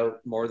get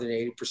out more than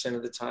 80%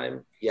 of the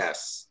time?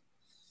 Yes.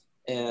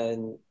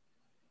 And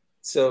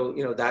so,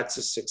 that's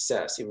a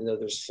success, even though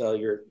there's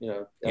failure.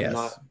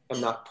 Yes.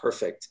 I'm not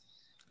perfect.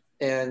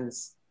 And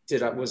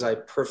was I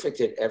perfect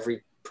at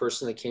every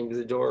person that came to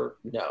the door?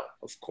 No.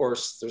 Of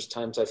course, there's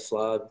times I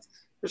flubbed.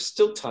 There's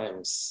still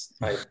times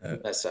I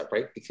mess up,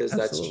 right? Because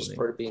that's just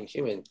part of being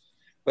human.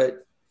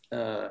 But,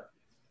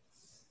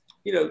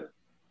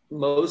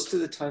 most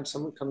of the time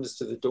someone comes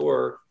to the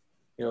door,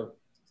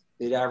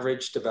 it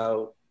averaged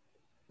about,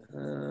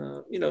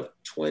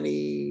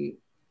 22%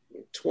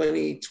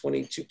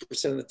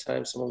 of the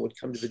time someone would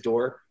come to the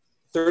door.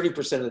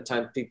 30% of the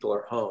time people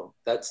are home.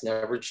 That's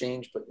never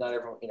changed, but not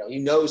everyone,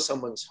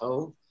 someone's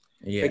home.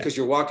 Yeah. Because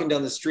you're walking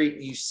down the street,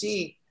 you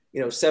see,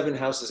 7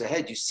 houses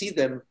ahead, you see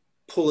them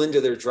pull into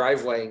their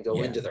driveway and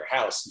go into their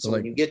house. So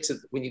when you get to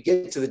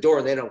the door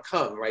and they don't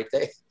come, right?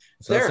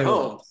 They're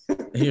home.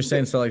 You're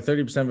saying, so like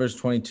 30% versus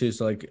 22.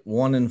 So like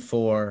 1 in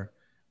 4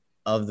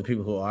 of the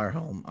people who are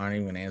home aren't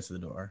even going to answer the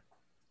door.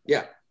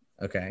 Yeah.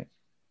 Okay.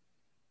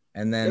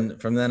 And then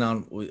from then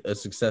on, a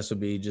success would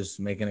be just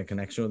making a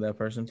connection with that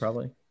person,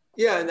 probably.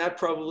 Yeah. And that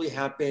probably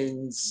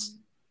happens.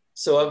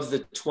 So of the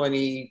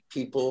 20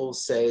 people,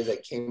 say,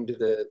 that came to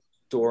the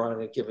door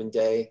on a given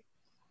day,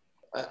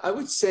 I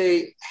would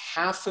say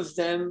half of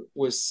them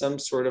was some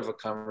sort of a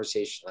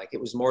conversation. Like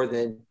it was more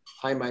than,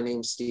 hi, my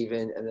name's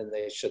Steven. And then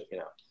they shut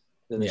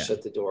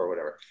the door or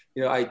whatever.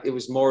 It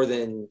was more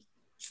than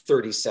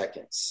 30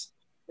 seconds.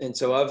 And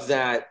so of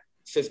that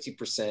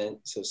 50%,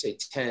 so say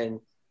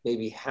 10,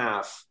 maybe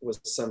half was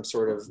some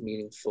sort of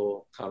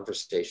meaningful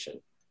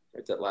conversation,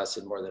 right, that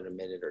lasted more than a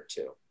minute or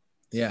two.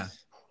 Yeah.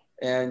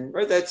 And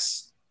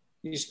that's,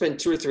 you spend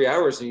 2 or 3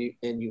 hours and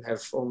you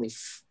have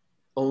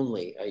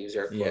only, I use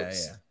air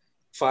quotes. Yeah.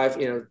 5,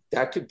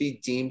 that could be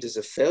deemed as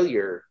a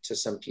failure to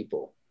some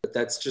people, but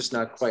that's just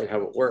not quite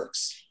how it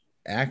works.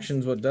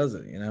 Action's what does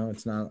it.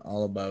 It's not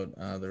all about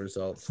the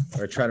result,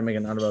 or try to make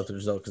it not about the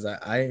result. Because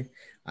I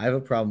have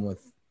a problem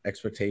with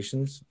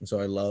expectations. And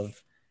so I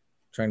love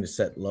trying to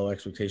set low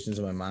expectations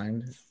in my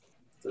mind.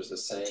 There's a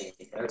saying,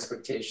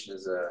 expectation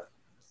is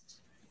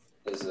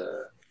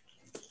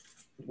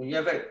when you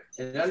have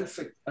an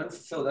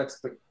unfulfilled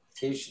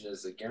expectation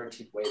is a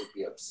guaranteed way to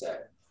be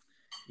upset.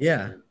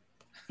 Yeah.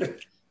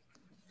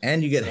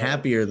 And you get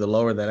happier the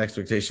lower that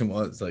expectation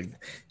was. Like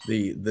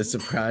the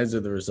surprise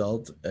of the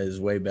result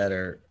is way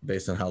better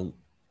based on how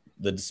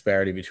the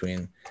disparity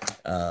between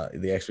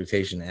the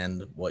expectation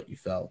and what you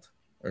felt,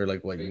 or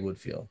like what you would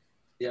feel.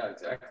 Yeah,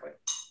 exactly.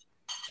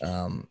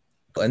 And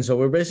so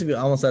we're basically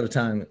almost out of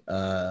time.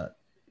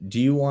 Do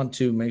you want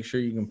to make sure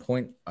you can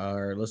point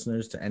our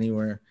listeners to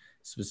anywhere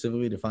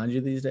specifically to find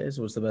you these days?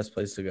 What's the best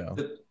place to go?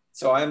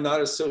 So I'm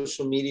not a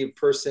social media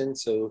person.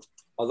 So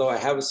although I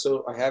have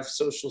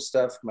social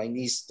stuff, my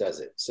niece does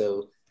it.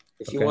 So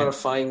if you want to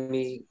find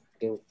me,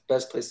 the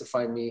best place to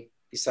find me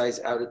besides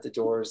Out at the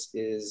Doors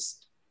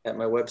is at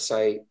my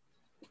website,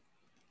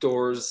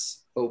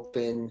 Doors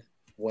Open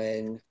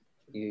When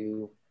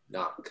You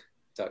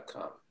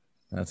Knock.com.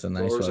 That's a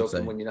nice Doors website.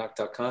 Open When You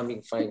Knock.com. You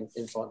can find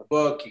info on the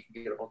book. You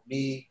can get a hold of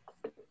me.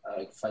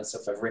 You can find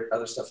stuff I've written,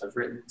 other stuff I've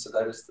written. So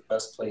that is the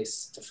best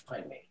place to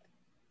find me.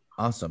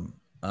 Awesome.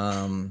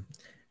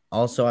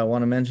 Also, I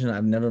want to mention,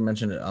 I've never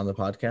mentioned it on the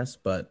podcast,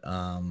 but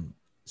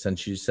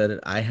since you said it,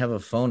 I have a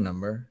phone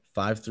number,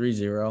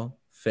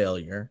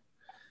 530-FAILURE.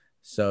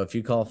 So if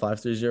you call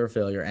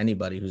 530-FAILURE,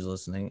 anybody who's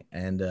listening,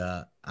 and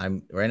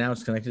I'm right now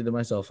it's connected to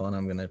my cell phone.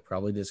 I'm going to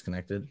probably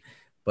disconnect it,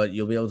 but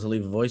you'll be able to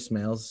leave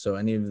voicemails. So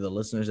any of the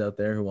listeners out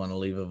there who want to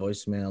leave a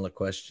voicemail, a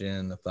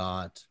question, a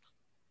thought,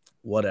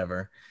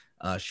 whatever,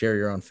 share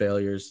your own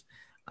failures.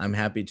 I'm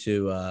happy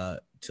to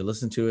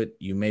listen to it.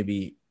 You may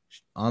be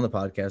on the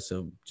podcast,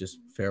 so just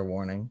fair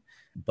warning.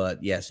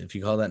 But yes, if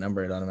you call that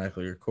number, it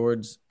automatically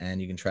records,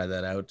 and you can try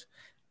that out.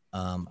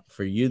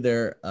 For you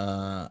there,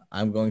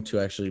 I'm going to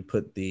actually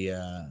put the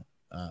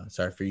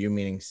for you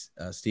meaning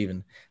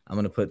Stephen, I'm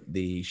going to put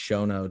the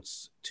show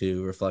notes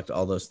to reflect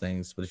all those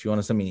things. But if you want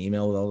to send me an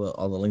email with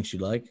all the links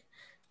you'd like,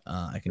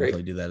 I can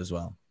definitely do that as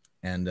well.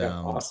 And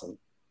awesome.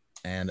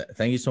 And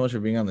thank you so much for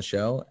being on the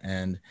show,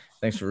 and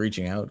thanks for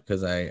reaching out,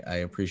 because I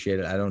appreciate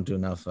it. I don't do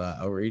enough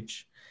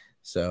outreach,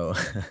 so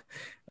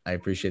I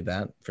appreciate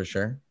that for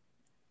sure.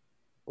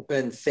 Well,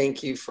 Ben,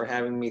 thank you for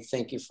having me.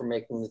 Thank you for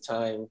making the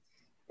time,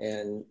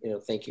 and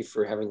thank you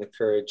for having the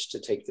courage to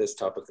take this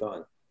topic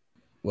on.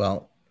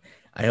 Well,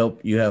 I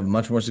hope you have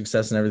much more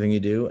success in everything you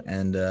do,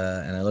 and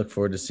I look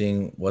forward to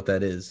seeing what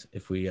that is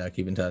if we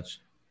keep in touch.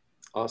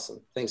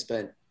 Awesome. Thanks,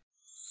 Ben.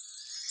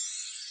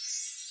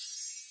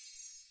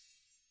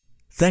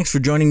 Thanks for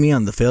joining me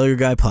on the Failure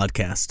Guy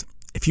podcast.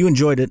 If you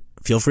enjoyed it,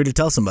 feel free to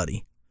tell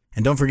somebody.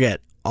 And don't forget,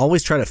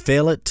 always try to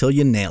fail it till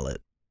you nail it.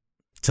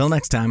 Till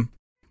next time.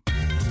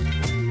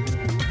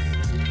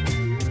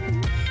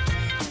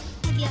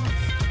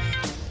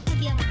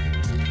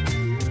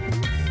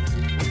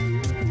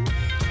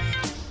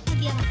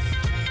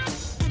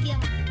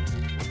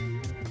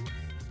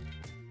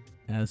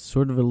 As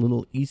sort of a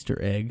little Easter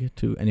egg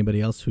to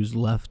anybody else who's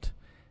left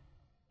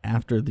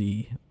after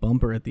the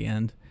bumper at the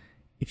end,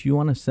 if you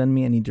want to send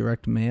me any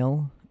direct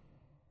mail,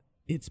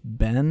 it's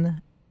ben@pod.fail.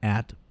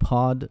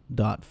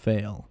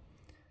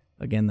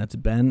 Again, that's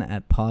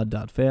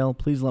ben@pod.fail.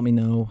 Please let me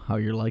know how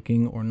you're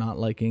liking or not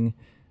liking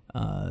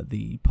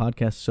the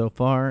podcast so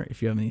far.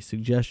 If you have any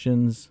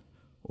suggestions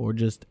or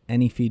just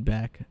any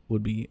feedback,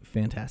 would be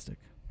fantastic.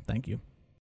 Thank you.